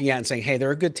they're looking at and saying, hey,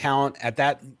 they're a good talent at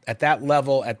that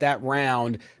level, at that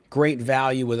round, great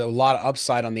value with a lot of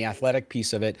upside on the athletic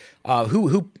piece of it.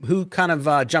 Who kind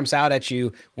of jumps out at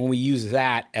you when we use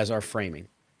that as our framing?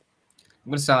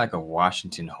 I'm going to sound like a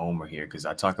Washington homer here because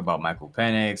I talk about Michael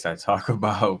Penix, I talk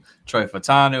about Troy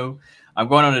Fautanu. I'm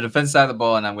going on the defense side of the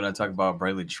ball, and I'm going to talk about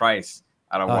Braylon Trice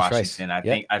out of Washington.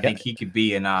 Trice. I think he could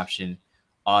be an option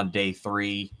on day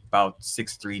 3, about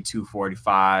 6'3",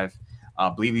 245. I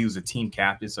believe he was a team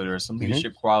captain, so there are some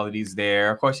leadership qualities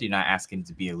there. Of course, you're not asking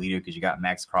to be a leader because you got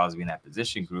Max Crosby in that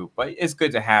position group, but it's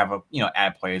good to have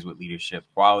add players with leadership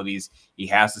qualities. He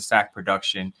has the sack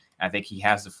production. I think he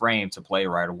has the frame to play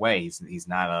right away. He's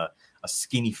not a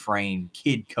skinny frame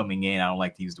kid coming in. I don't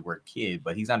like to use the word kid,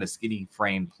 but he's not a skinny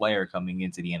frame player coming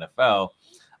into the NFL.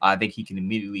 I think he can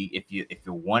immediately, if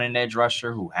you want an edge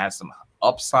rusher who has some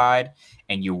upside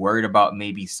and you're worried about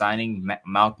maybe signing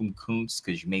Malcolm Kuntz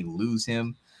because you may lose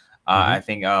him, I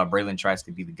think Braylon Trice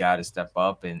could be the guy to step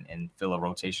up and fill a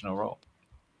rotational role.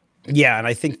 Yeah, and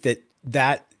I think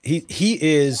that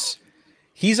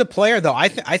he's a player though. I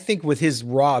think with his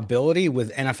raw ability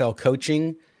with NFL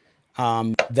coaching,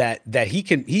 that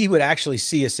he would actually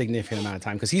see a significant amount of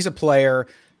time because he's a player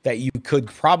that you could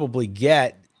probably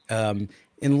get.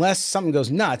 Unless something goes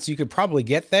nuts, you could probably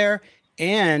get there,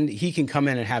 and he can come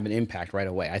in and have an impact right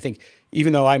away. I think,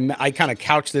 even though I kind of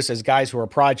couch this as guys who are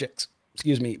projects,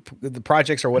 the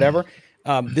projects or whatever,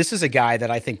 this is a guy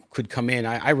that I think could come in.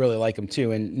 I really like him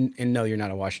too, and no, you're not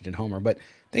a Washington homer, but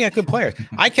they got good players.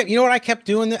 I kept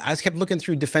doing? I kept looking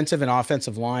through defensive and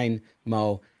offensive line,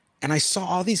 Mo, and I saw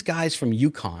all these guys from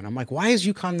UConn. I'm like, why is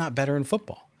UConn not better in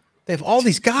football? They have all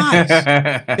these guys.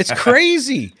 It's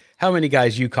crazy how many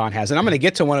guys UConn has. And I'm going to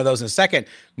get to one of those in a second.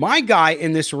 My guy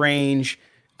in this range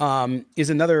is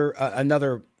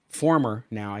another former,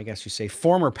 now I guess you say,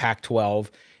 former Pac-12,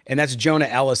 and that's Jonah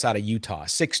Ellis out of Utah,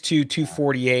 6'2",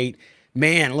 248.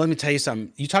 Man, let me tell you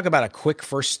something. You talk about a quick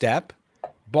first step.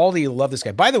 Baldy, you love this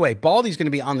guy. By the way, Baldy's going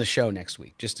to be on the show next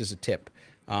week, just as a tip.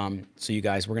 So you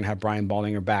guys, we're going to have Brian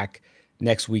Baldinger back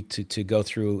next week to go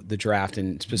through the draft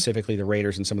and specifically the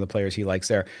Raiders and some of the players he likes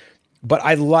there. But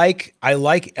I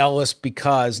like Ellis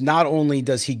because not only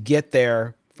does he get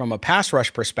there from a pass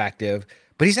rush perspective,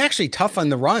 but he's actually tough on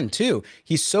the run too.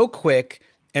 He's so quick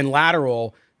and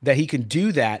lateral that he can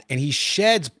do that, and he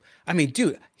sheds. I mean,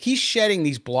 dude, he's shedding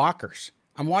these blockers.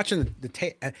 I'm watching the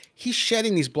tape. He's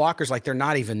shedding these blockers like they're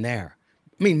not even there.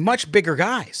 I mean, much bigger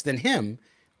guys than him,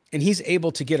 and he's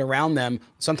able to get around them,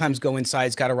 sometimes go inside.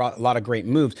 He's got a lot of great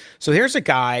moves. So here's a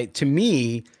guy, to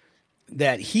me,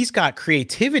 that he's got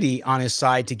creativity on his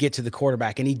side to get to the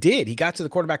quarterback, and he did. He got to the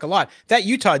quarterback a lot. That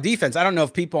Utah defense, I don't know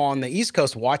if people on the East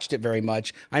Coast watched it very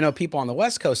much. I know people on the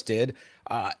West Coast did,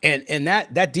 and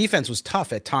that defense was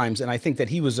tough at times, and I think that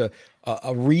he was a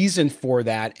reason for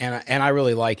that, and I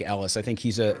really like Ellis. I think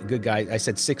he's a good guy. I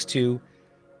said 6'2",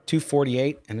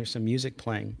 2:48, and there's some music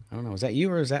playing. I don't know. Is that you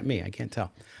or is that me? I can't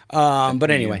tell. But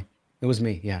anyway, it was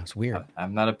me. Yeah, it's weird.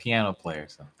 I'm not a piano player,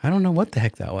 so I don't know what the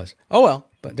heck that was. Oh, well,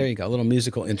 but there you go. A little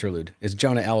musical interlude. It's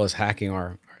Jonah Ellis hacking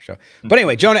our show. But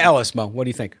anyway, Jonah Ellis, Mo, what do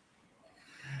you think?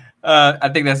 I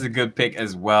think that's a good pick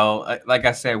as well. Like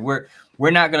I said, we're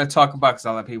not going to talk about, because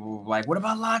a lot of people were like, what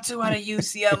about Latu out of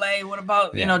UCLA? What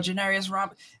about, Janarius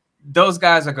Robinson? Those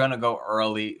guys are going to go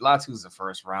early. Latu's a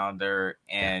first rounder,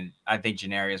 and I think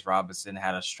Janarius Robinson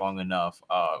had a strong enough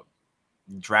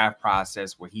draft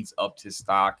process where he's upped his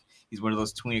stock. He's one of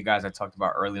those tweener guys I talked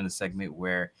about early in the segment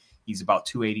where he's about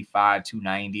 285,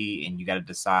 290, and you got to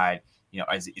decide,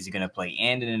 is he going to play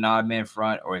end in an odd man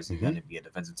front, or is he going to be a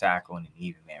defensive tackle in an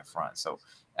even man front? So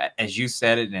as you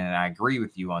said it, and I agree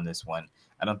with you on this one,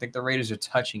 I don't think the Raiders are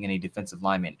touching any defensive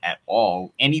linemen at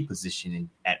all, any position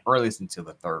at earliest until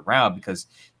the third round, because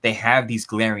they have these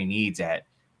glaring needs at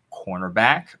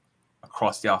cornerback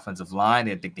across the offensive line.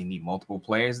 They think they need multiple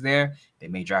players there. They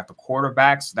may draft a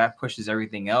quarterback, so that pushes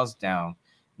everything else down,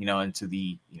 into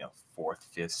the fourth,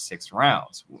 fifth, sixth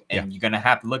rounds. And you're going to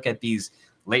have to look at these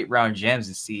late round gems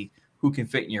and see who can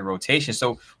fit in your rotation.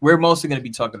 So we're mostly going to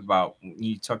be talking about, when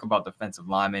you talk about defensive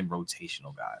linemen,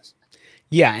 rotational guys.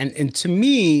 Yeah, and to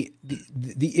me,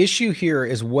 the issue here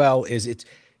as well is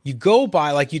you go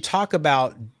by, like, you talk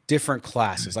about different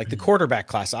classes, like the quarterback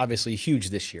class, obviously huge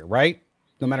this year, right?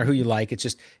 No matter who you like,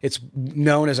 it's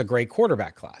known as a great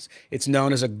quarterback class. It's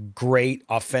known as a great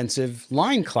offensive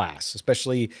line class,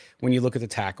 especially when you look at the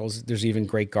tackles. There's even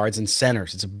great guards and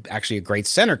centers. It's actually a great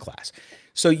center class.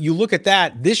 So you look at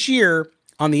that this year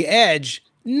on the edge,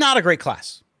 not a great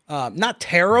class, not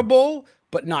terrible,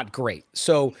 but not great.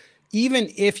 So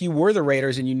even if you were the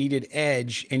Raiders and you needed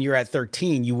edge and you're at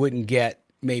 13, you wouldn't get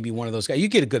maybe one of those guys. You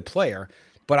get a good player,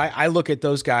 but I look at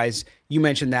those guys. You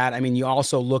mentioned that. I mean, you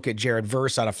also look at Jared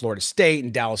Verse out of Florida State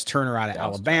and Dallas Turner out of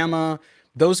Alabama.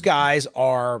 Those guys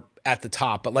are at the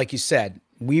top. But like you said,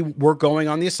 we're going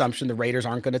on the assumption the Raiders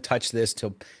aren't going to touch this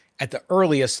till at the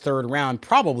earliest third round,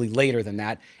 probably later than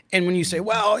that. And when you say,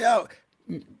 well,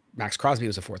 Max Crosby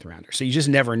was a fourth rounder, so you just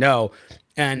never know.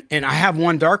 And I have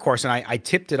one dark horse, and I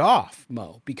tipped it off,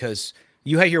 Mo, because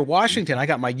you had your Washington. I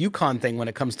got my UConn thing when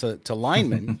it comes to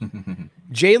linemen.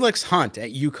 Jalix Hunt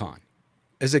at UConn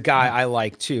is a guy I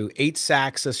like too. 8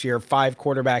 sacks this year, 5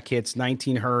 quarterback hits,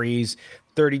 19 hurries,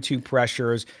 32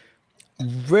 pressures.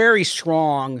 Very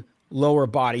strong lower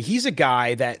body. He's a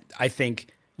guy that I think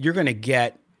you're going to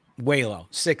get way low,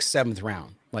 6th, 7th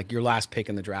round, like your last pick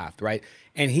in the draft, right?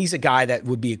 And he's a guy that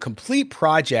would be a complete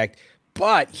project,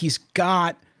 but he's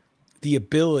got the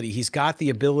ability. He's got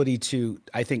the ability to,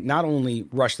 I think, not only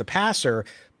rush the passer,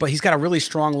 but he's got a really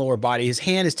strong lower body. His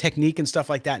hand, his technique and stuff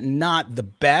like that, not the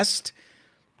best.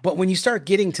 But when you start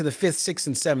getting to the 5th, 6th,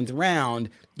 and 7th round,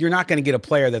 you're not going to get a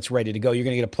player that's ready to go. You're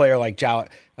going to get a player like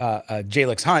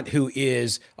Jalix Hunt, who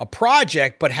is a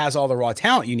project, but has all the raw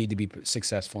talent you need to be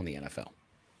successful in the NFL.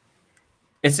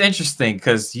 It's interesting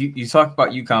because you talk about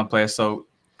UConn players. So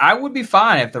I would be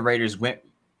fine if the Raiders went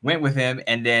with him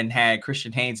and then had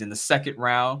Christian Haynes in the 2nd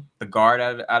round, the guard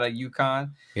out of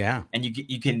UConn. Yeah. And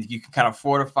you can kind of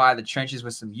fortify the trenches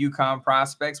with some UConn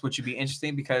prospects, which would be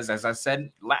interesting because, as I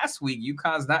said last week,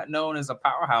 UConn's not known as a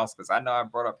powerhouse, because I know I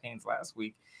brought up Haynes last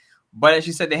week. But as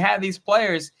you said, they have these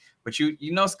players, but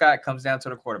Scott, it comes down to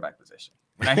the quarterback position.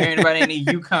 We're not hearing about any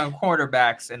UConn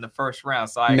quarterbacks in the 1st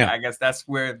round. So I guess that's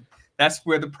where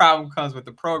the problem comes with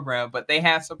the program. But they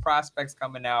have some prospects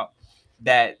coming out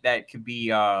that could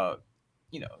be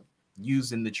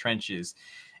used in the trenches.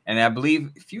 And I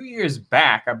believe a few years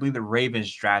back, the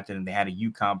Ravens drafted him. They had a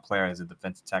UConn player as a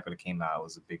defensive tackle that came out. I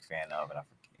was a big fan of, and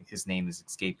his name is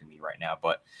escaping me right now.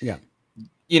 But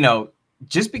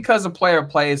just because a player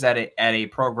plays at a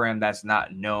program that's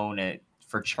not known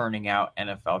for churning out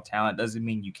NFL talent doesn't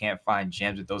mean you can't find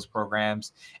gems at those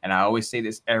programs. And I always say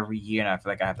this every year, and I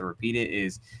feel like I have to repeat it,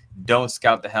 is don't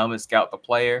scout the helmet, scout the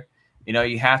player.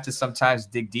 You have to sometimes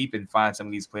dig deep and find some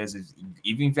of these players.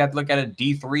 Even if you have to look at a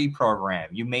D3 program,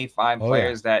 you may find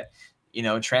players that,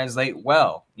 translate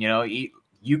well.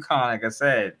 UConn, like I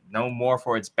said, known more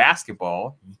for its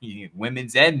basketball,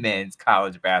 women's and men's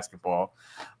college basketball.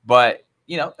 But,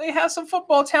 they have some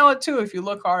football talent too. If you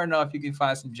look hard enough, you can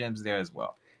find some gems there as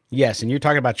well. Yes, and you're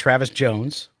talking about Travis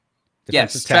Jones.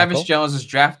 Yes, Travis Jones was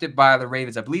drafted by the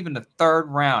Ravens, I believe, in the 3rd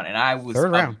round, and I was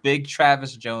a big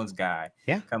Travis Jones guy.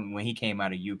 Yeah, when he came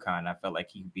out of UConn, I felt like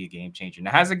he could be a game changer.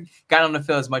 Now, hasn't gotten on the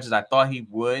field as much as I thought he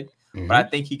would, but I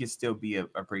think he could still be a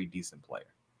pretty decent player.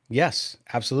 Yes,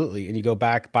 absolutely. And you go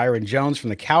back, Byron Jones from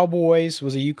the Cowboys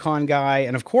was a UConn guy,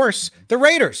 and of course, the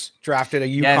Raiders drafted a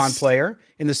UConn player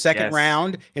in the 2nd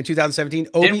round in 2017.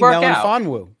 Obi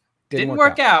Melifonwu. Didn't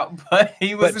work out, but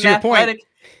he was an athletic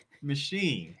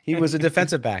machine. He was a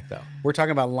defensive back, though. We're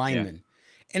talking about linemen. Yeah.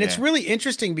 And it's really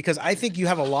interesting because I think you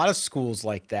have a lot of schools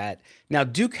like that. Now,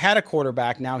 Duke had a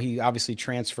quarterback. Now he obviously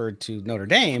transferred to Notre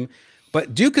Dame,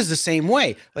 but Duke is the same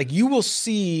way. Like, you will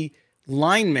see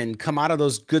linemen come out of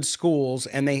those good schools,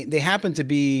 and they happen to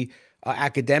be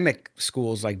academic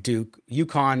schools like Duke.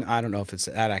 UConn, I don't know if it's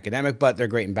that academic, but they're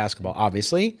great in basketball,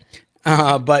 obviously.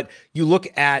 But you look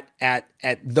at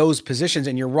those positions,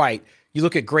 and you're right. You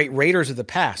look at great Raiders of the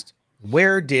past.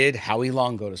 Where did Howie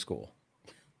Long go to school?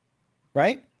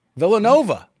 Right?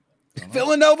 Villanova.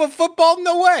 Villanova football,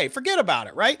 no way. Forget about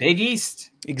it, right? Big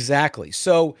East. Exactly.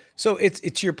 So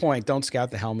it's your point. Don't scout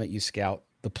the helmet, you scout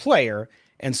the player.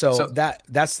 And so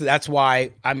that's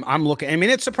why I'm looking. I mean,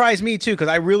 it surprised me too, because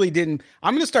I really didn't.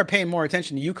 I'm going to start paying more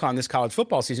attention to UConn this college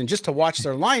football season just to watch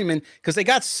their linemen, because they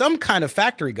got some kind of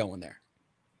factory going there.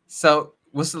 So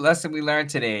what's the lesson we learned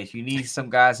today? If you need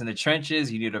some guys in the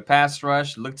trenches, you need a pass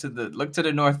rush, look to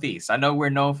the Northeast. I know we're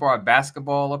known for our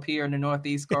basketball up here in the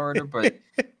Northeast corridor, but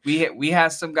we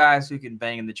have some guys who can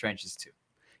bang in the trenches too.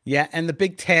 Yeah, and the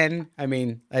Big Ten, I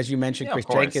mean, as you mentioned, Chris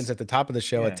Jenkins at the top of the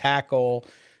show, a tackle,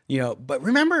 but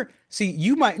remember,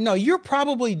 you're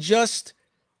probably just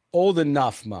old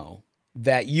enough, Mo,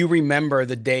 that you remember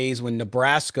the days when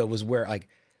Nebraska was where, like,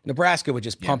 Nebraska would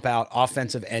just pump out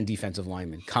offensive and defensive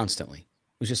linemen constantly.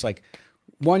 It was just like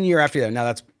 1 year after that. Now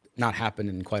that's not happened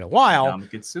in quite a while.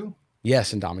 Ndamukong Suh.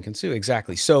 Yes, and Ndamukong Suh,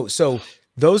 exactly. So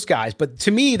those guys. But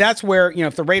to me, that's where,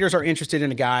 if the Raiders are interested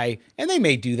in a guy, and they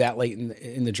may do that late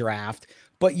in the draft,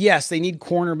 but yes, they need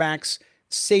cornerbacks.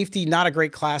 Safety, not a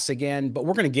great class again, but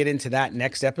we're going to get into that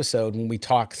next episode when we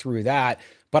talk through that.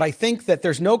 But I think that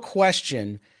there's no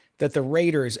question that the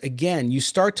Raiders, again, you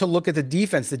start to look at the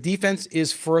defense. The defense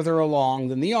is further along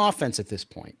than the offense at this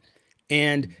point.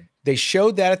 And they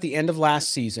showed that at the end of last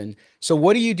season. So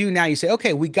what do you do now? You say,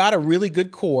 okay, we got a really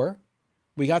good core.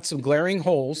 We got some glaring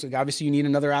holes. Obviously, you need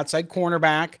another outside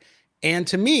cornerback. And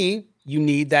to me, you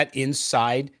need that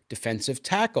inside defensive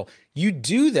tackle. You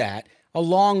do that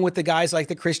along with the guys like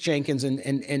the Chris Jenkins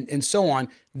and so on.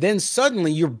 Then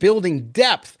suddenly you're building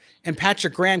depth, and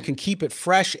Patrick Graham can keep it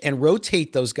fresh and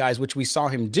rotate those guys, which we saw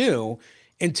him do.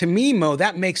 And to me, Mo,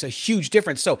 that makes a huge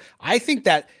difference. So I think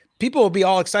that people will be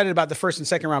all excited about the first and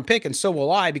second round pick, and so will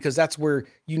I, because that's where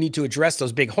you need to address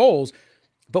those big holes.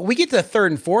 But we get to the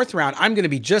third and fourth round, I'm going to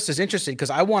be just as interested, because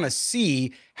I want to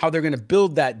see how they're going to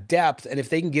build that depth, and if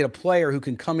they can get a player who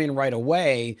can come in right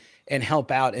away and help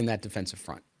out in that defensive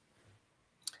front.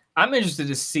 I'm interested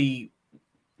to see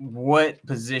what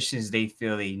positions they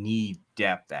feel they need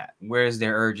depth at. Where's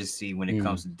their urgency when it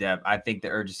comes to depth? I think the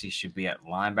urgency should be at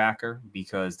linebacker,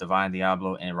 because Divine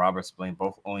Diablo and Robert Spillane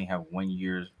both only have 1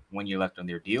 year left on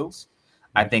their deals.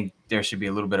 I think there should be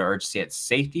a little bit of urgency at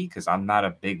safety, because I'm not a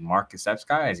big Marcus Epps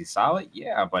guy. Is he solid?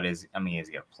 Yeah, but is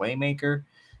he a playmaker?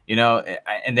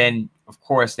 And then, of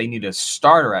course, they need a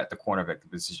starter at the cornerback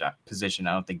position.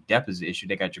 I don't think depth is the issue.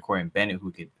 They got Jacorian Bennett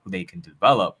who they can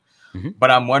develop.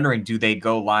 But I'm wondering, do they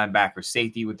go linebacker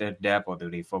safety with their depth, or do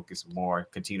they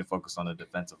continue to focus on the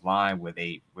defensive line, where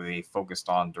they focused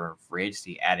on during free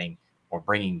agency adding or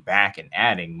bringing back and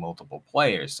adding multiple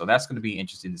players? So that's going to be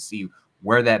interesting to see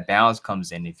where that balance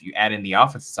comes in. If you add in the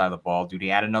offensive side of the ball, do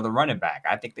they add another running back?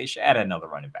 I think they should add another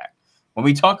running back. When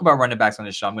we talk about running backs on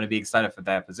this show, I'm going to be excited for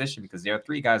that position, because there are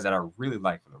three guys that I really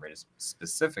like for the Raiders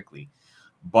specifically.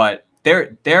 But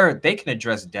they can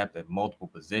address depth at multiple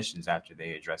positions after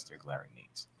they address their glaring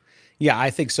needs. Yeah, I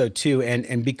think so too.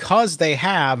 And because they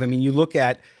have, you look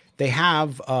at, they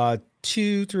have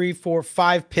 2, 3, 4,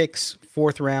 5 picks,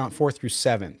 fourth round, 4th through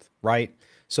 7th, right?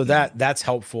 So that's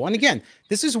helpful. And again,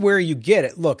 this is where you get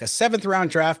it. Look, a 7th round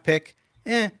draft pick,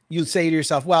 you'd say to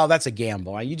yourself, well, that's a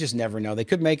gamble. You just never know. They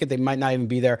could make it. They might not even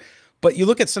be there. But you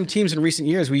look at some teams in recent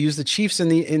years. We use the Chiefs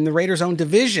in the Raiders' own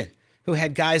division, who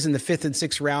had guys in the 5th and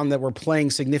 6th round that were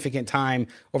playing significant time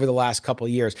over the last couple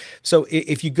of years. So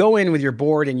if you go in with your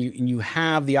board and you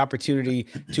have the opportunity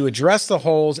to address the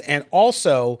holes and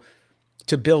also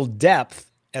to build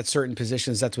depth at certain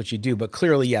positions, that's what you do. But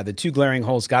clearly, the two glaring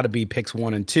holes got to be picks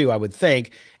 1 and 2, I would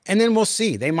think. And then we'll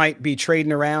see. They might be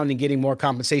trading around and getting more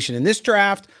compensation in this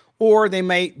draft, or they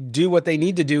might do what they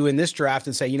need to do in this draft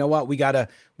and say, you know what, we gotta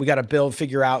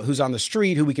figure out who's on the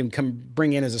street, who we can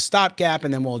bring in as a stopgap,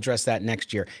 and then we'll address that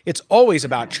next year. It's always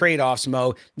about trade-offs,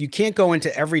 Mo. You can't go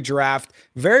into every draft.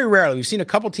 Very rarely, we've seen a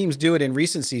couple teams do it in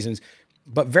recent seasons,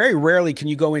 but very rarely can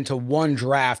you go into one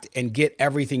draft and get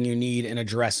everything you need and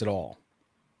address it all.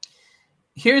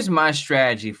 Here's my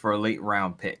strategy for late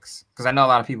round picks, because I know a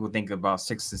lot of people think about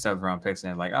 6th and 7th round picks and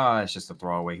they're like, oh, it's just a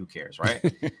throwaway. Who cares, right?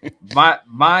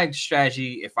 my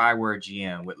strategy, if I were a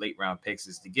GM with late round picks,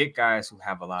 is to get guys who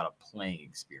have a lot of playing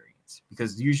experience,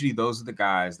 because usually those are the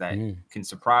guys that can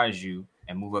surprise you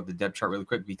and move up the depth chart really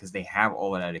quick because they have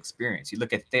all of that experience. You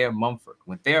look at Thayer Mumford.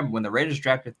 When the Raiders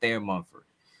drafted Thayer Mumford,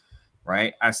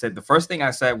 right? I said the first thing I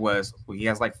said was, well, he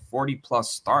has like 40 plus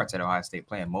starts at Ohio State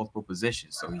playing multiple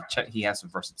positions. So he has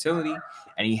some versatility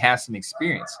and he has some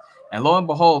experience. And lo and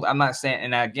behold, I'm not saying,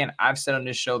 and again, I've said on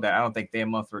this show that I don't think Thayer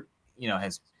Mumford,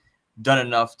 has done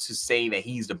enough to say that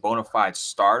he's the bona fide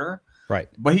starter. Right.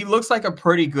 But he looks like a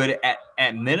pretty good,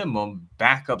 at minimum,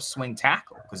 backup swing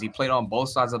tackle, because he played on both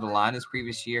sides of the line this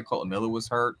previous year. Colton Miller was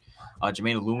hurt.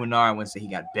 Jermaine Illuminar, I wouldn't say he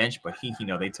got benched, but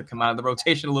they took him out of the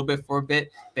rotation a little bit for a bit.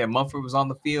 There, Mumford was on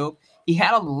the field. He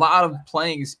had a lot of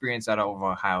playing experience out of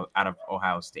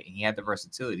Ohio State. He had the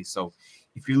versatility. So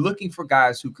if you're looking for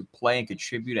guys who could play and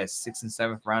contribute as 6th and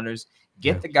 7th rounders,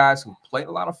 get the guys who played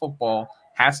a lot of football,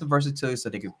 have some versatility so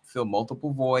they can fill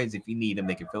multiple voids if you need them.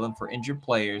 They can fill in for injured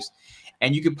players,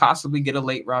 and you could possibly get a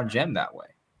late round gem that way.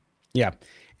 Yeah.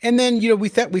 And then, we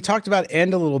talked about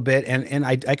end a little bit, and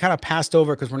I kind of passed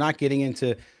over because we're not getting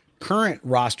into current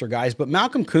roster guys, but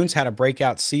Malcolm Kuntz had a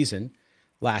breakout season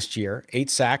last year, 8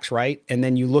 sacks, right? And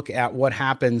then you look at what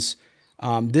happens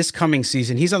this coming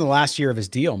season. He's on the last year of his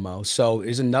deal, Mo. So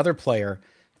is another player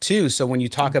too. So when you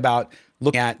talk about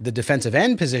looking at the defensive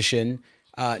end position,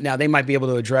 now they might be able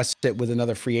to address it with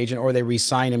another free agent, or they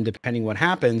re-sign him depending what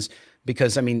happens,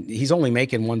 because I mean, he's only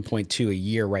making 1.2 a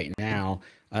year right now.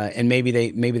 And maybe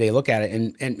they look at it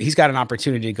and he's got an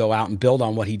opportunity to go out and build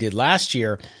on what he did last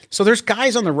year. So there's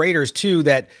guys on the Raiders too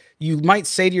that you might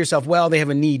say to yourself, well, they have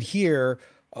a need here,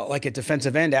 like at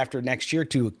defensive end after next year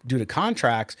due to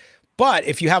contracts. But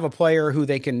if you have a player who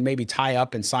they can maybe tie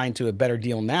up and sign to a better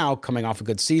deal now, coming off a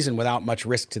good season without much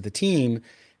risk to the team,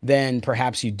 then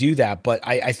perhaps you do that. But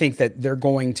I think that they're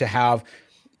going to have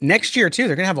next year too,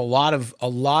 they're going to have a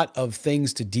lot of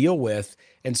things to deal with.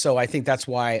 And so I think that's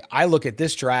why I look at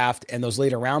this draft and those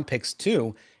later round picks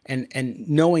too, and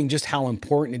knowing just how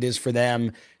important it is for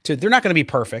them they're not going to be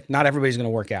perfect. Not everybody's going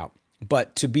to work out,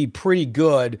 but to be pretty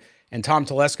good. And Tom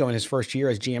Telesco in his first year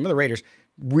as GM of the Raiders,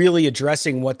 really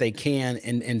addressing what they can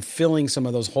and filling some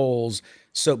of those holes.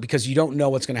 So, because you don't know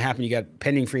what's going to happen, you got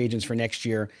pending free agents for next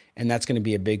year, and that's going to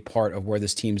be a big part of where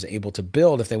this team's able to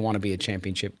build if they want to be a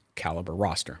championship caliber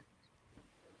roster.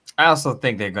 I also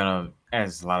think they're going to,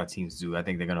 as a lot of teams do, I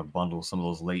think they're going to bundle some of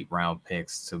those late round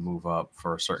picks to move up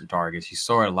for certain targets. You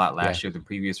saw it a lot last year, the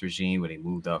previous regime, when they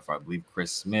moved up for, I believe,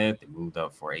 Chris Smith. They moved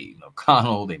up for Aiden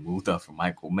O'Connell. They moved up for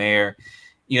Michael Mayer.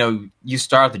 You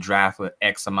start the draft with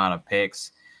X amount of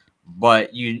picks,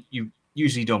 but you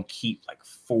usually don't keep like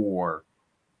 4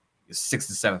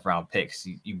 6th and 7th round picks.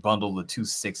 You bundle the 2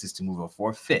 6s to move up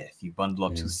for a 5th. You bundle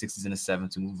up 2 6s and a 7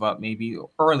 to move up maybe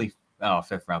early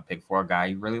 5th round pick for a guy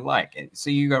you really like. And so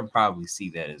you're going to probably see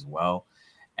that as well.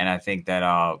 And I think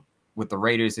that with the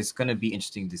Raiders, it's going to be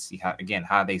interesting to see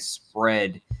how they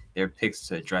spread their picks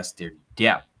to address their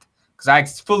depth. Because I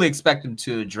fully expect them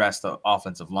to address the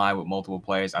offensive line with multiple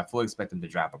players. I fully expect them to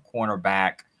draft a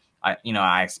cornerback.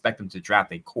 I expect them to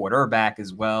draft a quarterback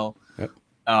as well.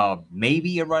 Yep.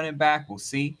 Maybe a running back. We'll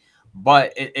see.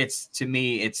 But it's to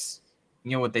me, it's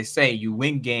what they say. You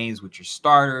win games with your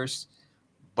starters,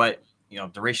 but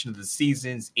duration of the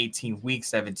season's 18 weeks,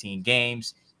 17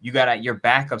 games. Your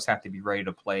backups have to be ready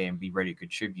to play and be ready to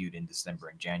contribute in December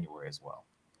and January as well.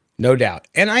 No doubt.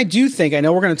 And I do think, I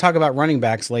know we're going to talk about running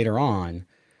backs later on,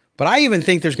 but I even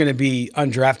think there's going to be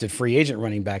undrafted free agent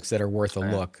running backs that are worth a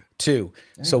look too.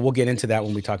 Yeah. So we'll get into that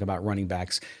when we talk about running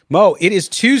backs. Mo, it is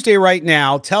Tuesday right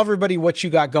now. Tell everybody what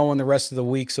you got going the rest of the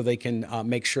week so they can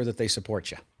make sure that they support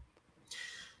you.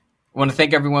 I want to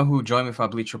thank everyone who joined me for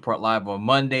Bleacher Report Live on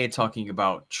Monday, talking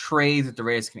about trades that the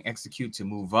Raiders can execute to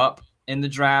move up in the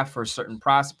draft for certain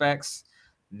prospects.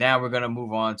 Now we're going to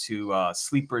move on to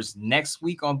sleepers next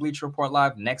week on Bleacher Report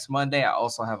Live. Next Monday, I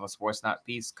also have a Sportsnaut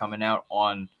piece coming out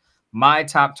on my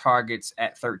top targets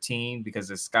at 13,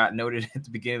 because as Scott noted at the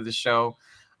beginning of the show,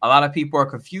 a lot of people are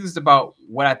confused about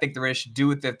what I think the Raiders should do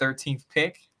with their 13th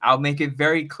pick. I'll make it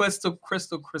very crystal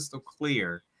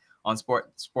clear on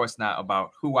Sportsnaut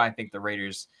about who I think the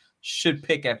Raiders should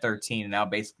pick at 13, and I'll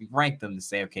basically rank them to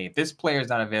say, okay, if this player is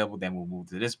not available, then we'll move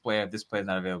to this player. If this player is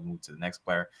not available, we'll move to the next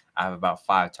player. I have about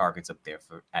 5 targets up there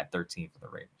at 13 for the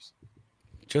Raiders.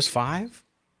 Just 5?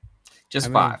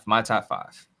 Just 5. My top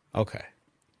 5. Okay.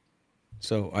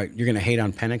 So you're going to hate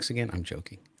on Penix again? I'm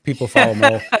joking. People follow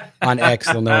Mo on X,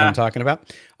 they'll know what I'm talking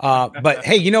about. But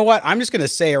hey, you know what? I'm just going to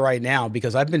say it right now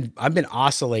because I've been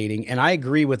oscillating, and I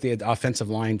agree with the offensive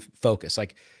line focus.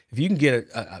 Like if you can get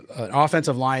an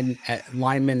offensive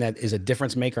lineman that is a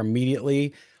difference maker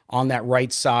immediately on that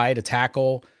right side, a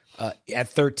tackle at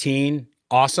 13,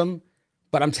 awesome.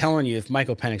 But I'm telling you, if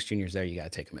Michael Penix Jr. is there, you got to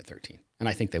take him at 13, and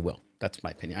I think they will. That's my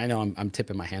opinion. I know I'm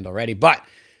tipping my hand already, but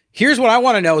here's what I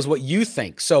want to know is what you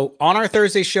think. So on our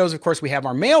Thursday shows, of course, we have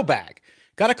our mailbag.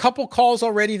 Got a couple calls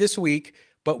already this week,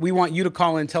 but we want you to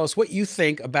call in and tell us what you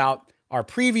think about our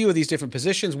preview of these different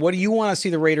positions. What do you want to see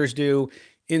the Raiders do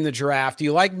in the draft? Do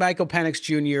you like Michael Penix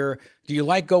Jr.? Do you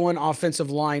like going offensive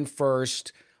line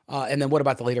first? And then what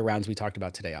about the later rounds we talked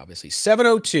about today, obviously?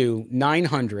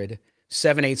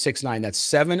 702-900-7869. That's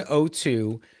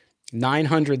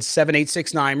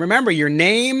 702-900-7869. Remember, your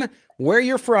name, where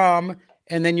you're from,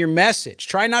 and then your message.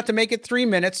 Try not to make it 3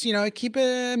 minutes. Keep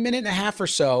a minute and a half or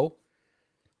so.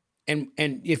 And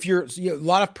if a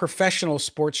lot of professional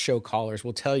sports show callers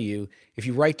will tell you, if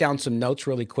you write down some notes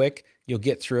really quick, you'll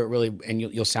get through it really, and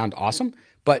you'll sound awesome.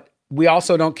 But we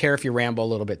also don't care if you ramble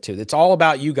a little bit too. It's all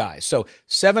about you guys. So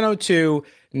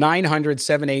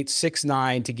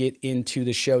 702-900-7869 to get into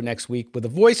the show next week with a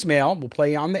voicemail. We'll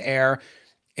play on the air.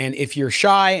 And if you're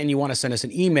shy and you want to send us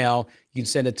an email, you can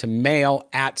send it to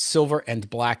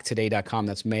mail@silverandblacktoday.com.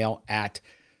 That's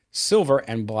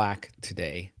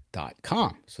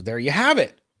mail@silverandblacktoday.com. So there you have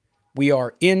it. We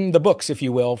are in the books, if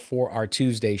you will, for our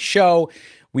Tuesday show.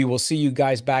 We will see you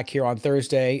guys back here on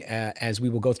Thursday as we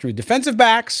will go through defensive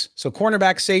backs. So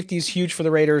cornerback safety is huge for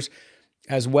the Raiders,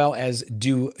 as well as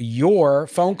do your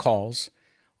phone calls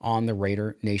on the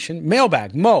Raider Nation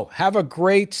mailbag. Mo, have a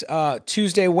great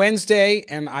Tuesday, Wednesday,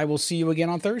 and I will see you again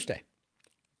on Thursday.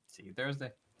 See you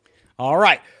Thursday. All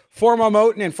right. For Mo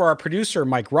Moton and for our producer,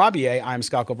 Mike Robier, I'm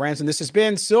Scott Gulbransen. This has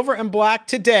been Silver and Black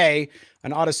Today,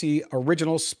 an Odyssey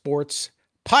original sports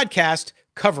podcast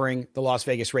covering the Las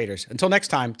Vegas Raiders. Until next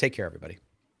time, take care, everybody.